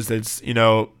it is. It's,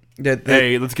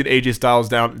 hey, let's get AJ Styles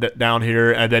down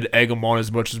here and then egg them on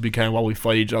as much as we can while we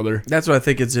fight each other. That's what I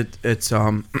think. It's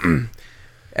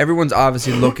everyone's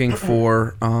obviously looking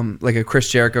for a Chris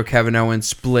Jericho, Kevin Owens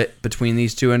split between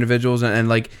these two individuals,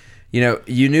 and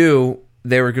you knew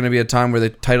there were going to be a time where the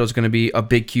title is going to be a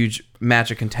big, huge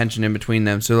match of contention in between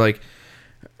them. So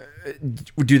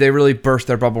do they really burst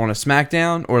their bubble on a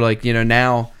SmackDown, or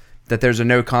now that there's a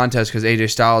no contest because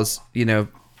AJ Styles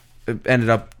ended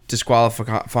up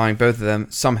disqualifying both of them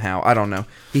somehow? I don't know.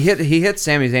 He hit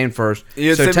Sami Zayn first. He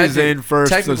hit Sami Zayn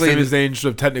first, so Sami Zayn should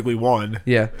have technically won.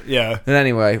 Yeah. Yeah. And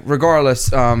anyway, regardless,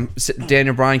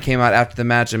 Daniel Bryan came out after the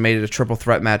match and made it a triple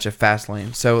threat match at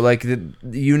Fastlane. So,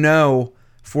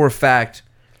 for a fact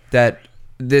that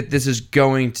this is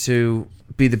going to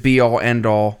be the be-all,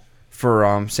 end-all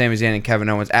for Sami Zayn and Kevin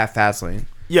Owens at Fastlane.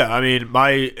 Yeah, I mean,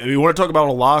 we want to talk about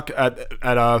a lock at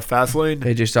Fastlane.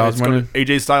 AJ Styles winning.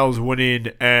 AJ Styles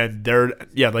winning, and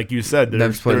like you said,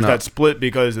 there's that split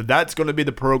because that's going to be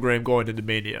the program going into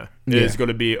Mania. It's going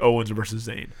to be Owens versus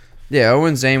Zayn. Yeah,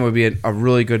 Owens Zayn would be a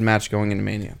really good match going into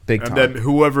Mania, big time. And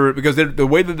then because the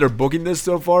way that they're booking this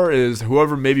so far is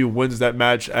whoever maybe wins that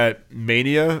match at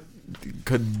Mania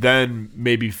could then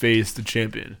maybe face the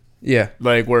champion. Yeah,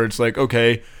 like where it's like,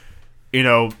 okay,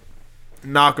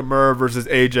 Nakamura versus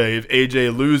AJ. If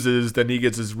AJ loses, then he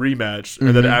gets his rematch,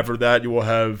 and then after that, you will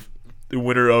have the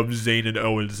winner of Zayn and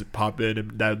Owens pop in,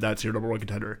 and that's your number one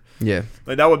contender. Yeah,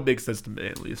 like that would make sense to me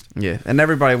at least. Yeah, and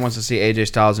everybody wants to see AJ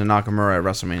Styles and Nakamura at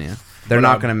WrestleMania. They're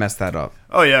not going to mess that up.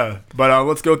 Oh yeah, but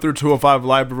let's go through 205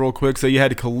 Live real quick. So you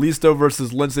had Kalisto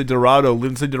versus Lince Dorado.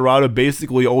 Lince Dorado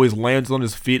basically always lands on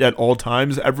his feet at all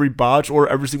times. Every botch or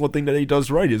every single thing that he does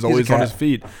right is always on his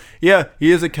feet. Yeah,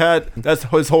 he is a cat. That's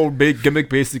his whole big gimmick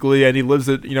basically, and he lives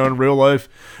it, in real life.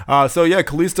 So yeah,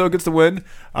 Kalisto gets the win.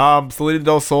 Salida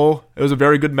del Sol. It was a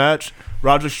very good match.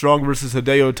 Roderick Strong versus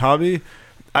Hideo Itami.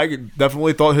 I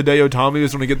definitely thought Hideo Itami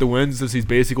was going to get the win since he's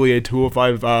basically a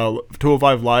 205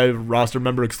 Live roster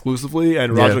member exclusively,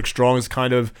 and Roderick Strong is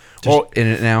kind of in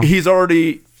it now. He's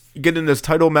already getting this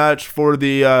title match for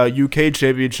the UK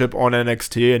Championship on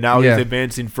NXT, and now he's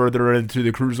advancing further into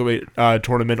the Cruiserweight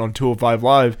tournament on 205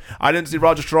 Live. I didn't see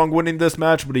Roderick Strong winning this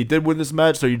match, but he did win this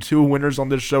match, so your two winners on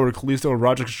this show are Kalisto and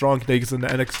Roderick Strong take us into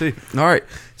NXT. All right,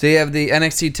 so you have the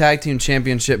NXT Tag Team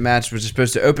Championship match, which is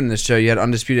supposed to open this show. You had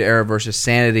Undisputed Era versus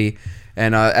Sanity,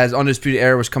 and as Undisputed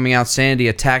Era was coming out, Sanity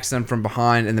attacks them from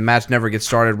behind, and the match never gets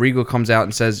started. Regal comes out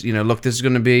and says, look, this is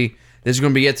going to be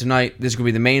it tonight. This is going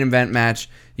to be the main event match.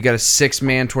 You got a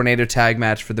 6-man tornado tag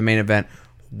match for the main event.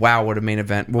 Wow, what a main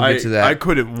event. We'll get to that. I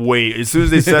couldn't wait. As soon as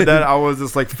they said that, I was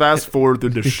just like, fast forward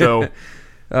through the show.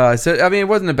 It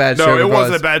wasn't a bad show. No, it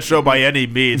wasn't a bad show by any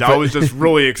means. I was just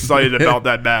really excited about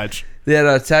that match. They had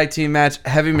a tag team match,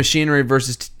 Heavy Machinery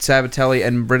versus Sabatelli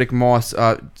and Riddick Moss.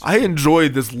 I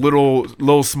enjoyed this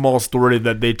little small story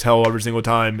that they tell every single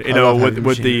time.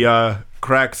 With the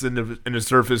cracks in the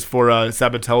surface for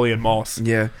Sabatelli and Moss.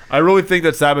 Yeah, I really think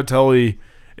that Sabatelli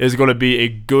is going to be a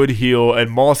good heel, and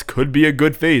Moss could be a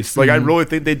good face. Like I really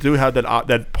think they do have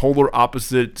that polar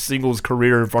opposite singles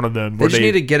career in front of them. They just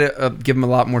need to give them a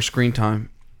lot more screen time,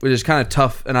 which is kind of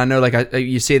tough. And I know,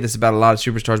 you say this about a lot of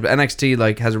superstars, but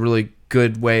NXT has a really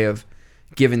good way of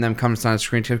giving them time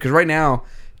screen time. Because right now,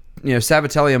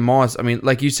 Sabatelli and Moss. I mean,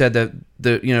 like you said,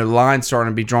 the line's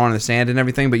starting to be drawn in the sand and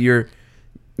everything, but you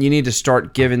need to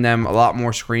start giving them a lot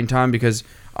more screen time, because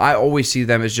I always see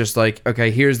them as just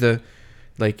okay, here's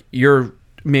you're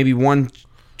maybe one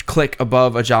click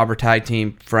above a jobber tag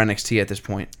team for NXT at this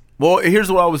point. Well,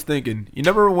 here's what I was thinking. You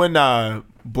remember when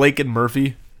Blake and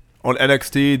Murphy on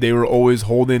NXT, they were always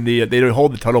holding they would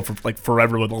hold the title for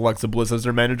forever with Alexa Bliss as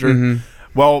their manager.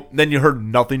 Mm-hmm. Well, then you heard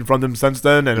nothing from them since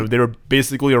then, and they were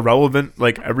basically irrelevant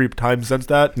every time since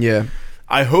that. Yeah.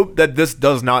 I hope that this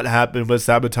does not happen with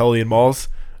Sabatelli and Moss,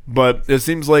 but it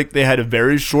seems like they had a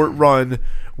very short run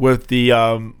with the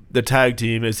tag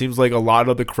team. It seems like a lot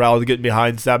of the crowd getting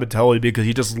behind Sabatelli because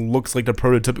he just looks like the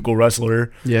prototypical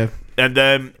wrestler. Yeah. And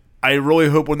then I really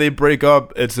hope when they break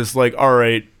up, it's just all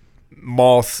right,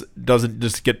 Moss doesn't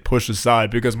just get pushed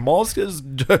aside, because Moss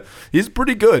he's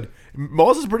pretty good.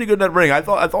 Moss is pretty good in that ring. I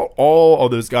thought all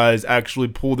of those guys actually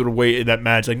pulled their weight in that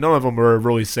match. None of them were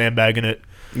really sandbagging it.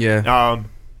 Yeah.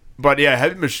 But yeah,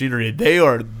 Heavy Machinery, they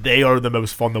are the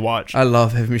most fun to watch. I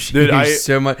love Heavy Machinery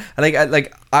so much.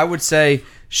 I would say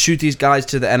shoot these guys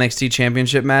to the NXT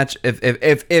Championship match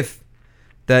if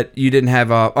that you didn't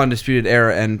have Undisputed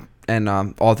Era and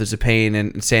Authors of Pain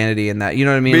and Insanity and that, you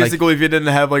know what I mean? Basically, if you didn't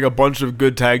have a bunch of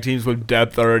good tag teams with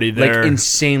depth already there,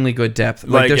 insanely good depth.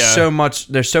 There's so much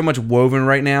woven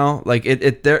right now.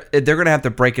 They're gonna have to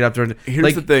break it up.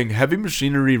 Here's the thing: Heavy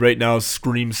Machinery right now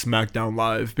screams SmackDown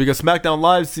Live, because SmackDown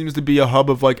Live seems to be a hub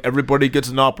of everybody gets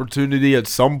an opportunity at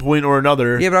some point or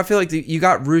another. Yeah, but I feel like you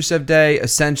got Rusev Day,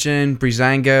 Ascension,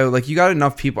 Breezango. You got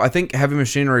enough people. I think Heavy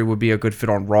Machinery would be a good fit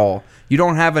on Raw. You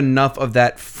don't have enough of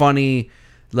that funny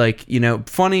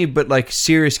but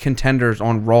serious contenders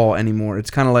on Raw anymore. It's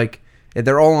kind of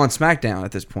they're all on SmackDown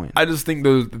at this point. I just think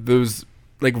those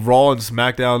Raw and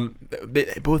SmackDown, they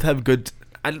both have good.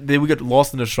 They would get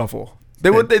lost in the shuffle.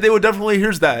 They would definitely.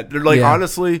 Here's that. They're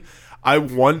honestly, I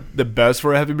want the best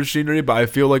for Heavy Machinery, but I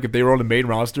feel like if they were on the main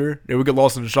roster, they would get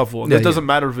lost in the shuffle. And it doesn't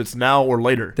matter if it's now or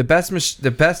later. The best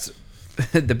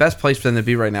place for them to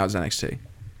be right now is NXT.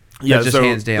 Yeah, just so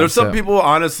hands down. There's some people,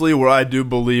 honestly, where I do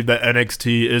believe that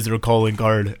NXT is their calling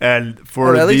card, and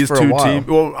for these two teams,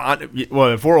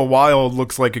 well, for a while, it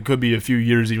looks like it could be a few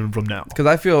years even from now. Because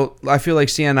I feel like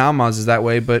Cien Almas is that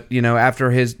way, but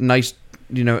after his nice,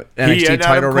 NXT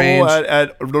title reign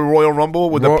at the Royal Rumble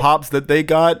with the pops that they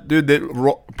got, dude, they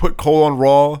put Cole on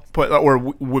Raw,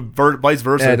 vice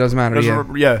versa. Yeah, it doesn't matter.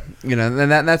 Yeah,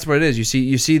 and that's what it is.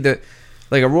 You see that.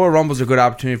 Like, a Royal Rumble is a good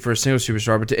opportunity for a single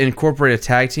superstar, but to incorporate a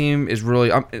tag team is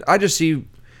really...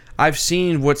 I've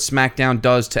seen what SmackDown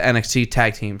does to NXT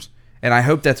tag teams, and I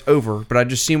hope that's over, but I've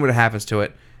just seen what happens to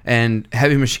it. And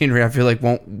Heavy Machinery, I feel like,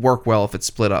 won't work well if it's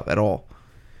split up at all.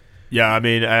 Yeah, I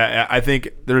mean, I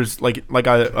think there's, we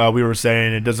were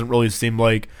saying, it doesn't really seem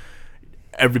like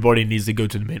everybody needs to go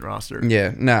to the main roster.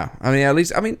 Yeah, no. At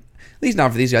least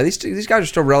not for these guys. These guys are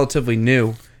still relatively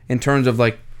new in terms of,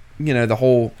 like, the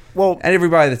whole... Well, and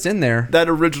everybody that's in there. That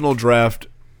original draft,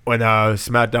 when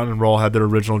SmackDown and Raw had their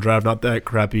original draft, not that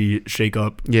crappy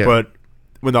shakeup, but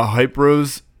when the Hype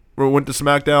Bros went to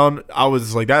SmackDown, I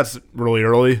was like, that's really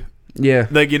early. Yeah.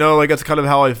 That's kind of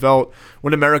how I felt.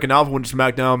 When American Alpha went to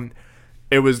SmackDown,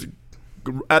 it was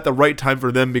at the right time for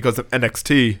them because of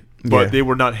NXT, but they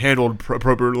were not handled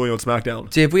appropriately on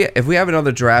SmackDown. See, if we have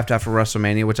another draft after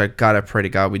WrestleMania, which I gotta pray to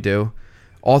God we do,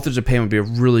 Authors of Pain would be a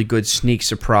really good sneak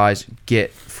surprise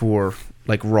get for,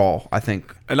 like, Raw, I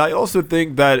think. And I also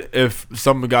think that if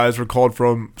some guys were called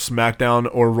from SmackDown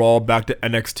or Raw back to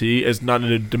NXT, it's not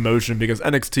a demotion because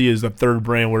NXT is the third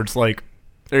brand where it's like,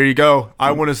 there you go.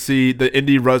 I want to see the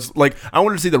I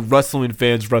want to see the wrestling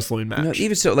fans wrestling match.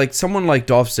 Even so, like, someone like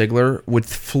Dolph Ziggler would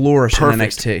flourish in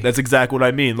NXT. That's exactly what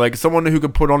I mean. Like, someone who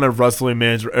could put on a wrestling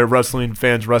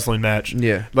fans wrestling match.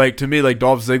 Yeah. Like, to me, like,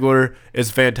 Dolph Ziggler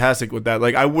is fantastic with that.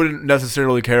 Like, I wouldn't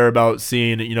necessarily care about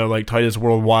seeing, like, Titus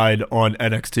Worldwide on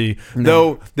NXT. No.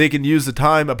 Though they can use the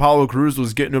time. Apollo Crews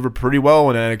was getting over pretty well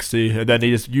in NXT, and then they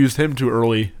just used him too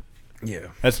early. Yeah,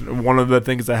 that's one of the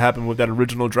things that happened with that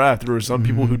original draft. There were some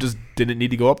people who just didn't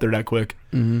need to go up there that quick.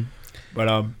 Mm-hmm. But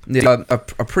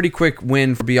a pretty quick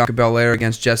win for Bianca Belair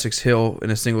against Jessica Hill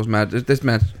in a singles match. This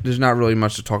match, there's not really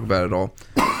much to talk about at all.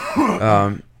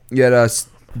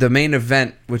 The main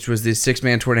event, which was the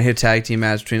 6-man tornado tag team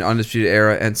match between Undisputed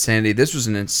Era and Sandy. This was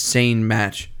an insane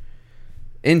match.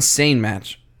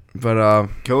 But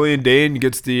Killian Dane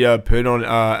gets the pin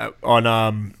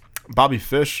on Bobby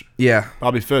Fish. Yeah,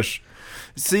 Bobby Fish.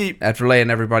 See, after laying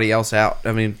everybody else out,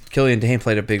 I mean, Killian Dane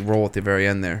played a big role at the very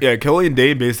end there. Yeah, Killian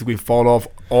Dane basically fought off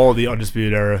all the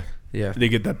Undisputed Era. Yeah, they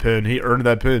get that pin. He earned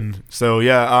that pin. So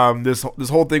yeah, this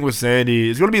whole thing with Sandy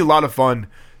is going to be a lot of fun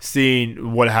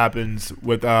seeing what happens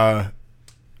with that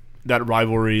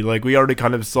rivalry. Like, we already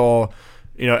kind of saw,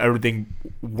 everything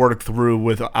work through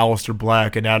with Aleister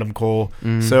Black and Adam Cole.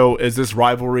 Mm-hmm. So is this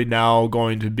rivalry now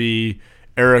going to be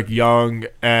Eric Young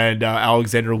and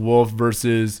Alexander Wolf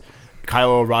versus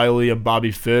Kyle O'Reilly and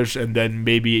Bobby Fish, and then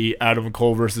maybe Adam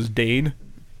Cole versus Dane?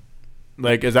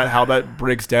 Like, is that how that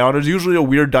breaks down? There's usually a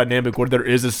weird dynamic where there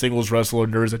is a singles wrestler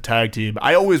and there is a tag team.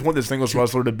 I always want the singles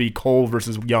wrestler to be Cole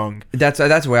versus Young. That's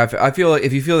the way I feel. I feel like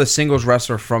if you feel the singles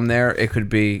wrestler from there, it could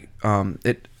be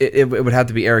it would have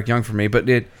to be Eric Young for me. But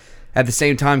at the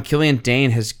same time, Killian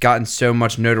Dane has gotten so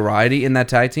much notoriety in that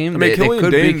tag team. I mean, it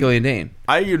could be Killian Dane.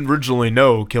 I originally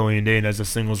know Killian Dane as a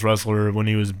singles wrestler when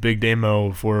he was Big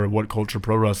Damo for What Culture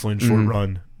Pro Wrestling short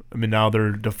run. I mean, now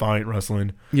they're Defiant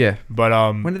Wrestling. Yeah. But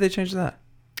when did they change that?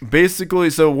 Basically,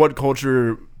 so What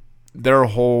Culture, their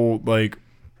whole, like,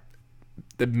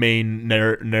 the main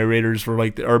narrators for,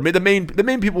 like, or the main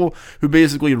people who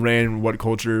basically ran What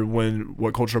Culture when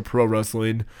What Culture Pro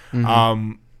Wrestling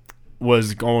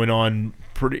was going on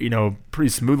pretty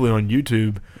smoothly on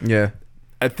YouTube. Yeah.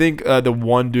 I think the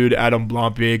one dude, Adam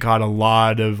Blampier, got a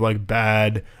lot of, like,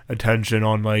 bad attention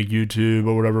on, like, YouTube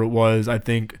or whatever it was. I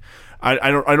think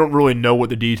I don't really know what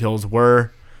the details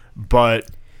were, but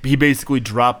he basically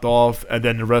dropped off, and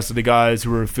then the rest of the guys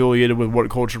who were affiliated with What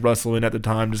Culture Wrestling at the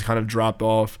time just kind of dropped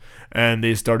off, and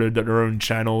they started their own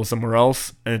channel somewhere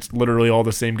else, and it's literally all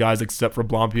the same guys except for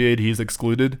Blampier. He's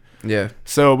excluded. Yeah.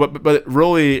 So, but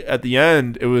really, at the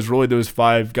end, it was really those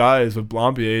 5 guys with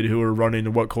Blampier who were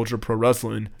running What Culture Pro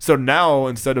Wrestling. So now,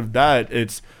 instead of that,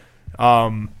 it's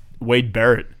Wade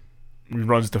Barrett who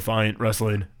runs Defiant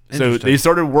Wrestling. So they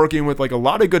started working with, like, a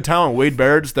lot of good talent. Wade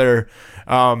Barrett's there.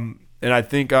 And I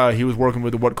think he was working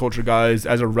with the What Culture guys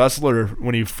as a wrestler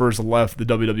when he first left the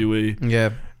WWE. Yeah.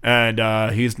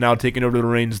 And he's now taking over the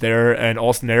reins there. And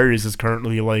Austin Aries is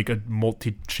currently, like, a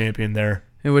multi-champion there.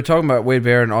 And we're talking about Wade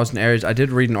Barrett and Austin Aries. I did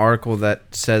read an article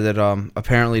that said that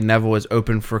apparently Neville is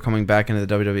open for coming back into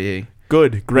the WWE.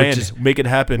 Good. Grand. Make it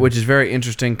happen. Which is very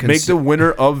interesting. Make the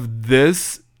winner of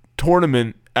this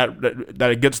tournament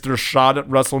that gets their shot at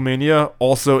WrestleMania,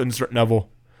 also insert Neville.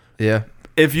 Yeah.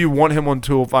 If you want him on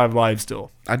 205 Live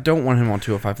still. I don't want him on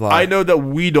 205 Live. I know that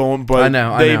we don't, but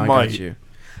they might.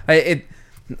 I got you.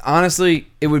 Honestly,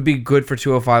 it would be good for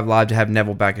 205 Live to have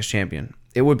Neville back as champion.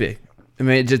 It would be. I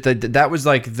mean, that was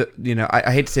like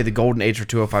I hate to say the golden age for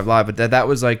 205 Live, but that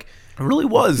was like it really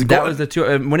was. That was the two.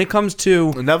 When it comes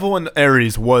to Neville and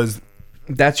Aries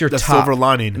that's your the top silver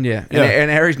lining. Yeah,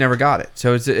 and Aries never got it,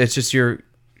 so it's just your,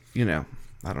 I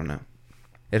don't know.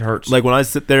 It hurts. Like when I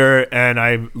sit there and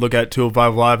I look at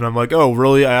 205 Live and I'm like, oh,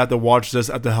 really? I have to watch this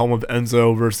at the helm of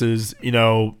Enzo versus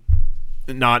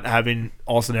not having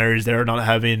Austin Aries there, not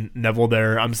having Neville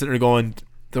there. I'm sitting there going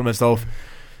to myself,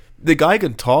 the guy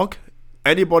can talk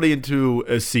anybody into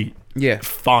a seat. Yeah.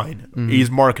 Fine. Mm-hmm. He's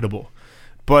marketable.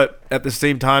 But at the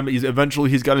same time, he's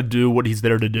got to do what he's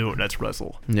there to do, and that's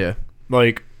wrestle. Yeah.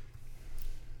 Like,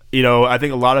 I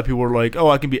think a lot of people are like, oh,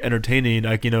 I can be entertaining.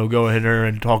 I can, go in there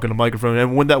and talk in a microphone.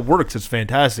 And when that works, it's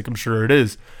fantastic. I'm sure it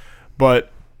is.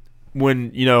 But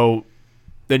when,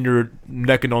 then you're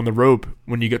necking on the rope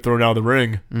when you get thrown out of the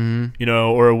ring,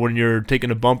 or when you're taking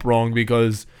a bump wrong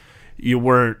because you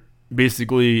weren't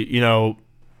basically,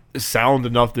 sound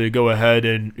enough to go ahead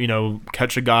and,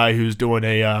 catch a guy who's doing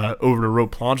a over the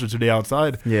rope plancha to the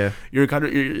outside. Yeah. You're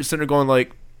sitting there going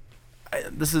like,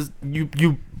 this is, you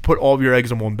put all of your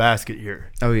eggs in one basket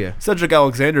here. Oh, yeah. Cedric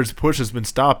Alexander's push has been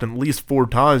stopped at least 4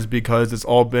 times because it's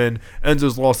all been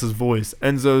Enzo's lost his voice.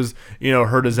 Enzo's,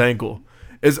 hurt his ankle.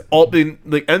 It's all been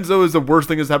like Enzo is the worst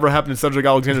thing that's ever happened in Cedric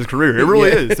Alexander's career. It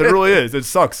really is. It really is. It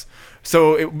sucks.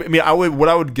 So what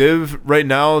I would give right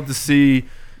now to see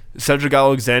Cedric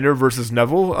Alexander versus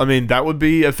Neville, that would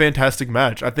be a fantastic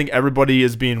match. I think everybody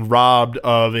is being robbed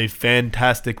of a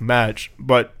fantastic match,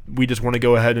 but we just want to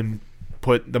go ahead and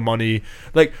put the money.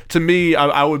 Like, to me,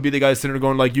 I would be the guy sitting there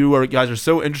going like, guys are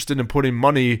so interested in putting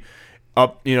money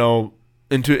up,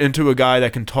 into a guy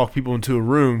that can talk people into a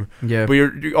room. Yeah. But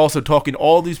you're also talking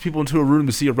all these people into a room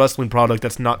to see a wrestling product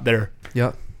that's not there.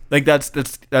 Yep. Like that's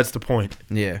the point.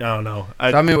 Yeah.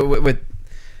 I don't know.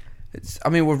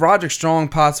 With Roderick Strong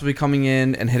possibly coming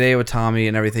in and Hideo Itami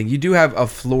and everything, you do have a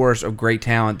flourish of great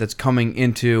talent that's coming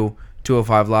into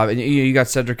 205 Live. And you got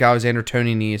Cedric Alexander,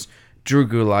 Tony Nese, Drew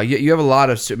Gulak. You have a lot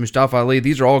of Mustafa Ali.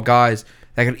 These are all guys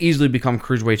that could easily become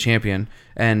cruiserweight champion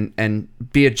and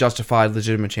be a justified,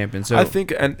 legitimate champion. So I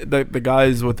think and the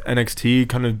guys with NXT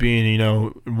kind of being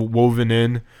woven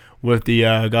in with the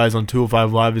guys on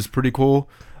 205 Live is pretty cool.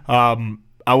 I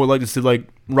would like to see like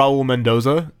Raul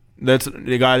Mendoza. That's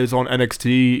the guy that's on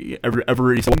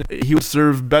NXT. He would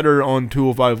serve better on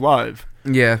 205 Live.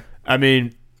 Yeah,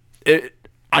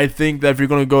 I think that if you're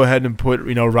going to go ahead and put,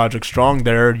 Roderick Strong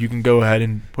there, you can go ahead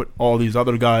and put all these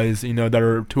other guys, that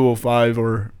are 205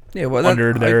 or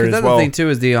under there as well. The other thing too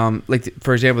is the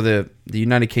for example the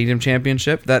United Kingdom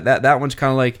Championship. That one's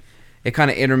kind of like it kind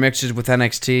of intermixes with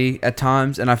NXT at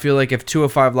times, and I feel like if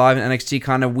 205 Live and NXT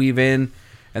kind of weave in,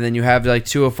 and then you have like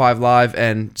 205 Live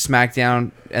and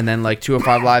SmackDown, and then like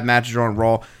 205 Live matches are on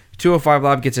Raw. 205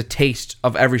 Live gets a taste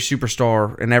of every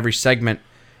superstar in every segment.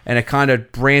 And it kind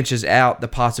of branches out the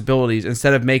possibilities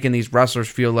instead of making these wrestlers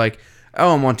feel like,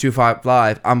 oh, I'm on 205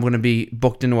 Live, I'm going to be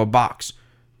booked into a box.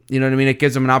 You know what I mean? It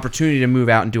gives them an opportunity to move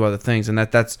out and do other things. And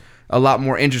that's a lot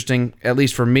more interesting, at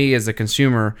least for me as a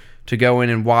consumer, to go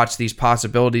in and watch these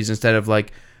possibilities instead of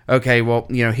like, okay, well,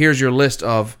 here's your list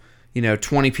of,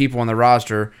 20 people on the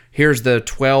roster. Here's the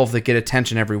 12 that get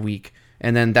attention every week.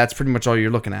 And then that's pretty much all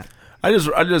you're looking at. I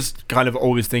just kind of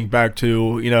always think back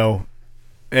to,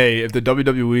 hey, if the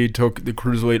WWE took the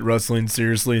Cruiserweight Wrestling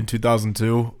seriously in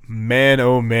 2002, man,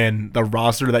 oh man, the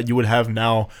roster that you would have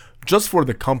now, just for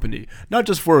the company, not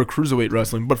just for Cruiserweight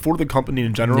Wrestling, but for the company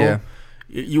in general,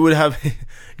 you would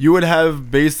have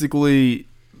basically,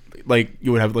 like,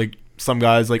 some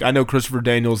guys, like, I know Christopher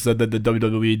Daniels said that the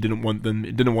WWE didn't want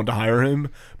to hire him,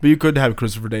 but you could have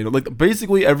Christopher Daniels. Like,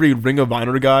 basically every Ring of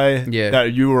Honor guy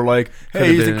that you were like,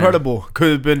 hey, he's incredible,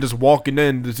 could have been just walking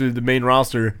in to the main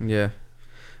roster. Yeah.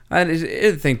 And the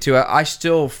other thing too, I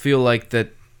still feel like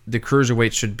that the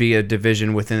cruiserweight should be a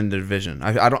division within the division.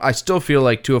 I still feel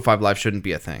like 205 Live shouldn't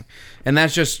be a thing, and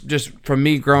that's just from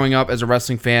me growing up as a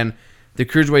wrestling fan. The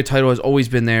cruiserweight title has always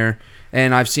been there,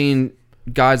 and I've seen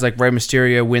guys like Rey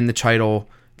Mysterio win the title,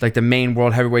 like the main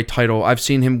world heavyweight title. I've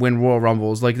seen him win Royal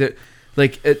Rumbles.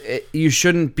 You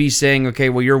shouldn't be saying, okay,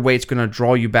 well, your weight's going to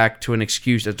draw you back to an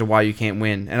excuse as to why you can't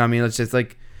win. And it's just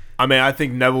like, I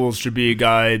think Neville should be a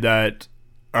guy that.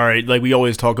 All right, like we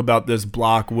always talk about this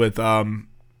block with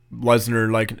Lesnar,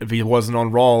 like if he wasn't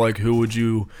on Raw, like who would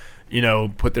you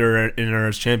put there in there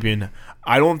as champion.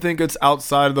 I don't think it's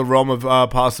outside of the realm of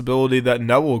possibility that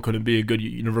Neville couldn't be a good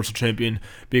Universal Champion,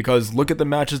 because look at the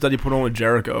matches that he put on with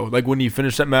Jericho. Like when he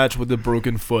finished that match with the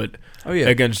broken foot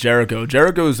against Jericho.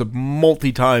 Jericho is a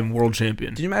multi-time world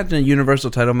champion. Can you imagine a Universal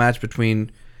title match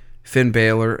between Finn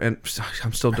Balor and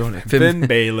I'm still doing it. Finn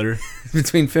Balor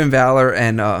between Finn Balor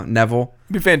and Neville?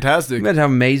 It'd be fantastic. Imagine how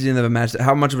amazing of a match,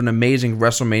 how much of an amazing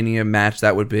WrestleMania match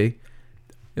that would be.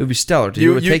 It would be stellar. It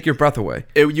would take your breath away.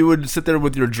 You would sit there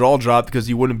with your jaw dropped because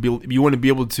you wouldn't be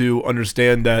able to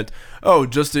understand that.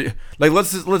 Let's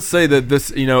say that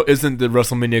this isn't the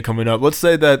WrestleMania coming up. Let's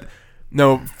say that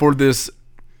for this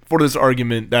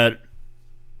argument that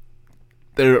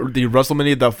the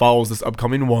WrestleMania that follows this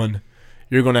upcoming one,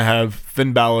 you're going to have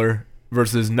Finn Balor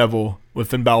versus Neville, with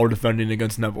Finn Balor defending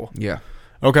against Neville. Yeah.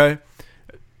 Okay.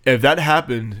 If that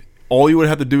happened, all you would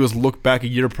have to do is look back a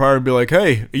year prior and be like,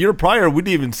 hey, a year prior, we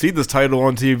didn't even see this title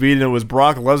on TV, and it was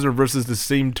Brock Lesnar versus the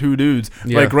same two dudes.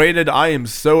 Yeah. Like, granted, I am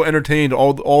so entertained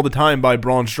all the time by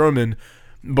Braun Strowman,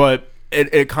 but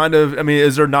it kind of,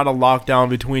 is there not a lockdown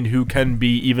between who can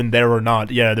be even there or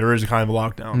not? Yeah, there is a kind of a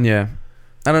lockdown. Yeah.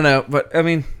 I don't know, but,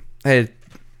 hey,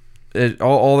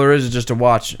 all there is just to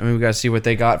watch. We got to see what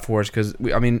they got for us, because,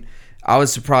 I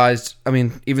was surprised.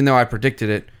 Even though I predicted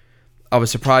it, I was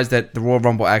surprised that the Royal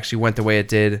Rumble actually went the way it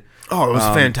did. Oh, it was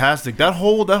fantastic. That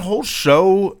whole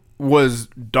show was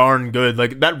darn good.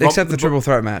 Like that, except the triple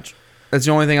threat match. That's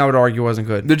the only thing I would argue wasn't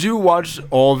good. Did you watch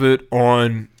all of it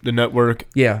on the network?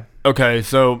 Yeah. Okay,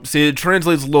 so see, it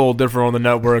translates a little different on the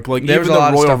network. Like even the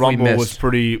Royal Rumble was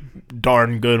pretty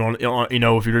darn good on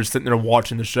if you're just sitting there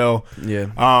watching the show. Yeah.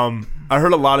 I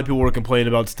heard a lot of people were complaining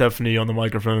about Stephanie on the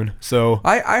microphone. So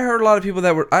I heard a lot of people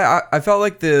that were. I felt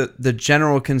like the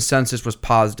general consensus was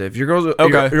positive. You're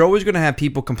always going to have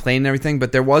people complain and everything,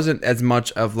 but there wasn't as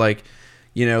much of like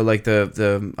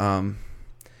the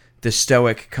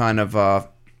stoic kind of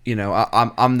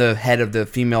I'm the head of the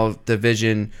female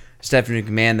division, Stephanie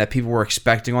McMahon, that people were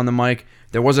expecting on the mic.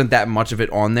 There wasn't that much of it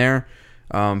on there,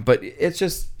 but it's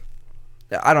just.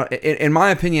 In my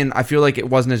opinion, I feel like it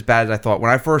wasn't as bad as I thought. When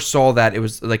I first saw that, it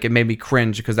was like it made me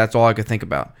cringe because that's all I could think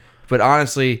about. But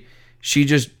honestly, she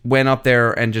just went up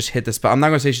there and just hit the spot. I'm not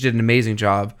going to say she did an amazing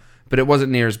job, but it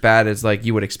wasn't near as bad as like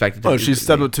you would expect it to be. Oh, she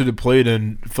stepped up to the plate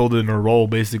and filled in her role,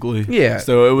 basically. Yeah.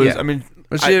 So it was,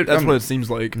 yeah. That's what it seems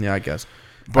like. Yeah, I guess.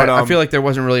 But I feel like there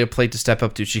wasn't really a plate to step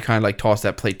up to. She kind of like tossed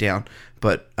that plate down.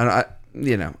 But, I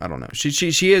don't know.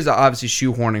 She is obviously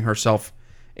shoehorning herself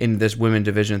in this women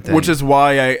division thing, which is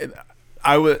why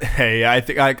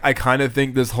I kind of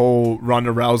think this whole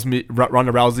Ronda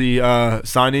Rousey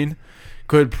signing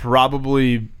could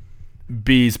probably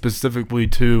be specifically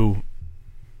to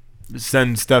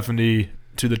send Stephanie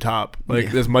to the top.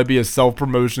 Like this might be a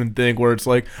self-promotion thing where it's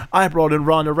like, I brought in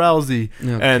Ronda Rousey,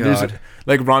 and there's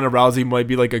like Ronda Rousey might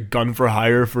be like a gun for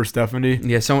hire for Stephanie.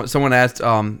 Yeah, someone asked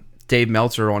Dave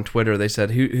Meltzer on Twitter, they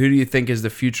said, who do you think is the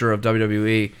future of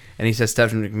WWE? And he says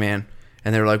Stephanie McMahon.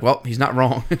 And they were like, well, he's not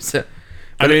wrong. So,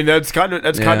 that's kind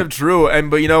of true. And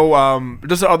but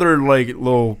just other like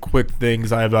little quick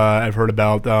things I've heard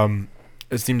about.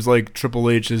 It seems like Triple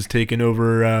H is taking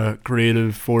over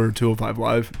creative for 205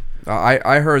 Live.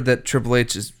 I heard that Triple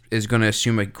H is going to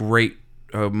assume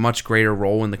a much greater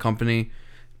role in the company,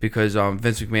 because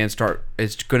Vince McMahon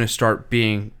is going to start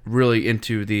being really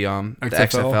into the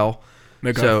XFL.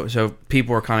 So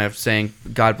people are kind of saying,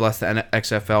 God bless the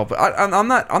XFL. But I'm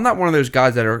not one of those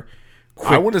guys that are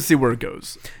quick. I want to see where it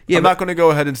goes. Yeah, I'm not going to go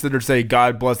ahead and sit there and say,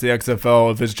 God bless the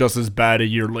XFL if it's just as bad a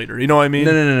year later. You know what I mean?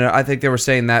 No. I think they were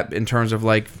saying that in terms of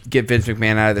like get Vince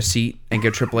McMahon out of the seat and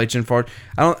get Triple H in for it.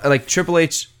 I don't like Triple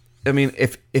H.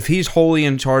 If he's wholly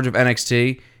in charge of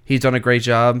NXT, he's done a great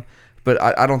job. But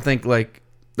I don't think like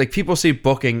people see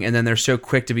booking and then they're so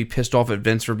quick to be pissed off at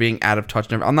Vince for being out of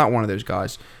touch. I'm not one of those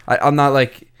guys. I'm not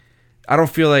like, I don't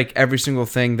feel like every single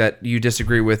thing that you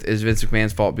disagree with is Vince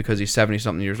McMahon's fault because he's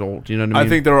 70-something years old. You know what I mean? I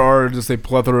think there are just a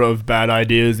plethora of bad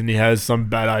ideas, and he has some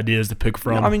bad ideas to pick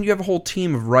from. You have a whole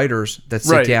team of writers that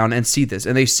sit down and see this,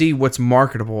 and they see what's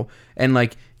marketable. And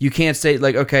like, you can't say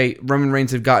like, okay, Roman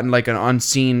Reigns have gotten like an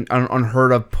unseen,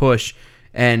 unheard of push,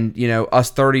 and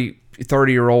us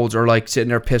 30-year-olds are like sitting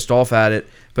there pissed off at it.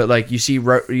 But like you see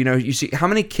how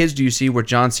many kids do you see with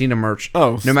John Cena merch?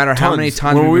 Oh, no matter how many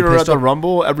times when we were at the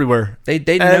Rumble, everywhere. They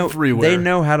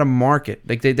know how to market.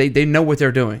 Like they know what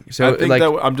they're doing. So I think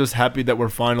that I'm just happy that we're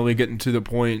finally getting to the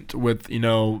point with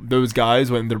those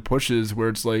guys when their pushes where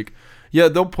it's like, yeah,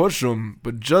 they'll push them,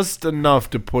 but just enough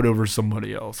to put over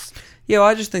somebody else. Yeah, well,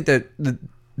 I just think that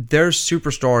there's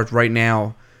superstars right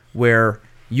now where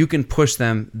you can push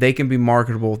them. They can be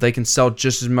marketable. They can sell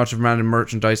just as much amount of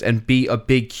merchandise and be a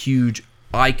big, huge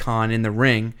icon in the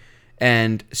ring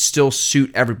and still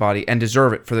suit everybody and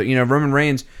deserve it. Roman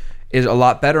Reigns is a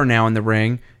lot better now in the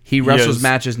ring. He wrestles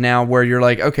matches now where you're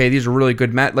like, okay, these are really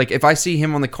good matches. Like, if I see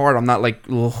him on the card, I'm not like,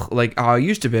 ugh, like how I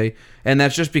used to be. And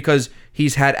that's just because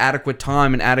he's had adequate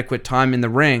time in the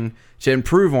ring to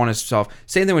improve on himself.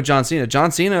 Same thing with John Cena.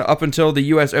 John Cena, up until the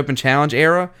U.S. Open Challenge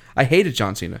era, I hated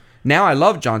John Cena. Now I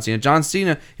love John Cena. John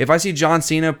Cena, if I see John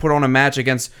Cena put on a match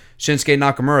against Shinsuke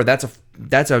Nakamura,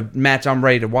 that's a match I'm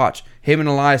ready to watch. Him and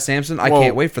Elias Sampson, I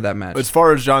can't wait for that match. As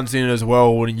far as John Cena as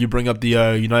well, when you bring up the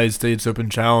United States Open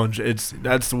Challenge,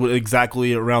 that's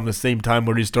exactly around the same time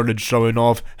where he started showing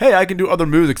off, hey, I can do other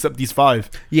moves except these 5.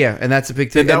 Yeah, and that's a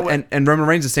big thing. And Roman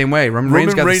Reigns the same way. Roman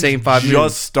Reigns got the same 5 moves.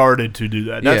 Just started to do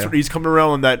that. That's what he's coming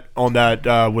around on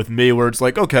that with me, where it's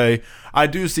like, okay, I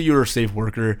do see you're a safe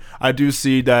worker. I do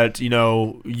see that,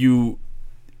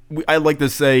 I like to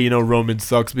say, Roman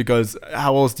sucks, because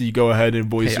how else do you go ahead and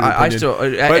voice your opinion?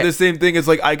 But the same thing is,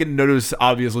 like, I can notice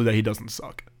obviously that he doesn't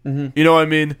suck. Mm-hmm. You know what I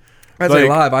mean? As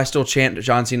live, I still chant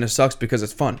John Cena sucks because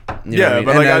it's fun. You know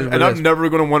what I mean? But I'm never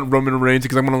going to want Roman Reigns,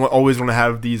 because I'm always going to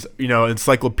have these,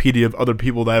 encyclopedia of other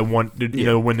people that I want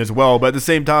to, win as well. But at the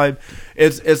same time,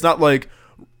 it's not like,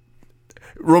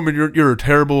 Roman, you're a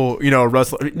terrible,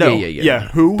 wrestler. No, yeah.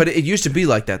 Who? But it used to be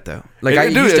like that, though. Like, I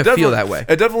used to feel that way.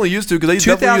 It definitely used to, because I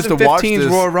definitely used to watch this. 2015's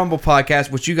Royal Rumble podcast,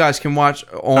 which you guys can watch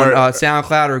on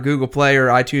SoundCloud or Google Play or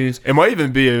iTunes. It might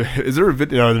even be. Is there a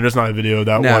video? No, there's not a video of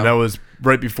that one. That was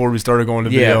right before we started going to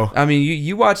video. I mean,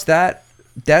 you watch that.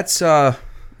 That's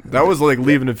that was like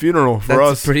leaving a funeral for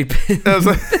us. Pretty. That was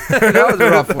a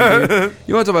rough one, dude.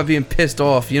 You want to talk about being pissed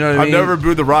off? You know what I mean? I've never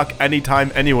booed The Rock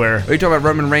anytime, anywhere. Are you talking about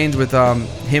Roman Reigns with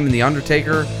him and The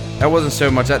Undertaker? That wasn't so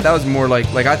much. That was more like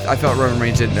I felt Roman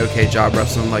Reigns did an okay job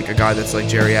wrestling like a guy that's like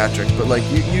geriatric. But like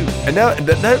you and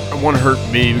that one hurt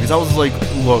me, because I was like,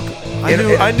 look,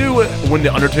 I knew when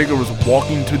The Undertaker was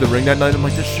walking to the ring that night, I'm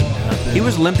like, this shouldn't happen. He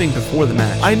was limping before the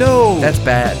match. I know. That's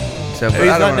bad. So, he's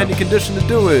not in any condition to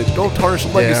do it. Don't tarnish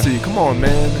legacy. Come on,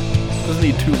 man. Doesn't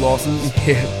need 2 losses.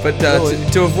 Yeah, but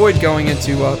to avoid going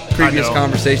into previous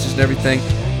conversations and everything,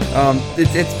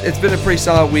 it's been a pretty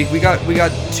solid week. We got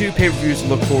 2 pay-per-views to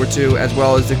look forward to, as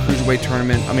well as the Cruiserweight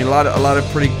tournament. I mean, a lot of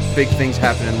pretty big things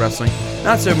happening in wrestling.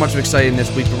 Not so much of exciting this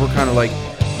week, but we're kind of like,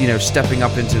 stepping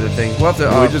up into the thing. We'll have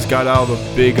to. We just got out of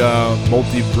a big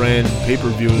multi-brand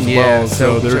pay-per-view as well,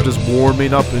 so they're just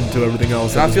warming up into everything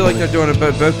else. I feel like they're doing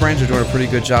both brands are doing a pretty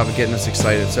good job of getting us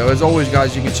excited. So as always,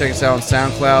 guys, you can check us out on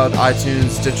SoundCloud, iTunes,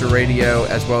 Stitcher Radio,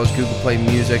 as well as Google Play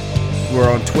Music. We're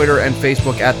on Twitter and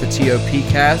Facebook at the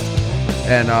TOPcast.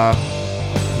 And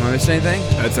am I missing anything?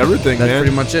 That's everything, man. That's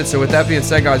pretty much it. So with that being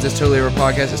said, guys, this Totally Over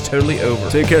podcast is totally over.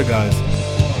 Take care, guys.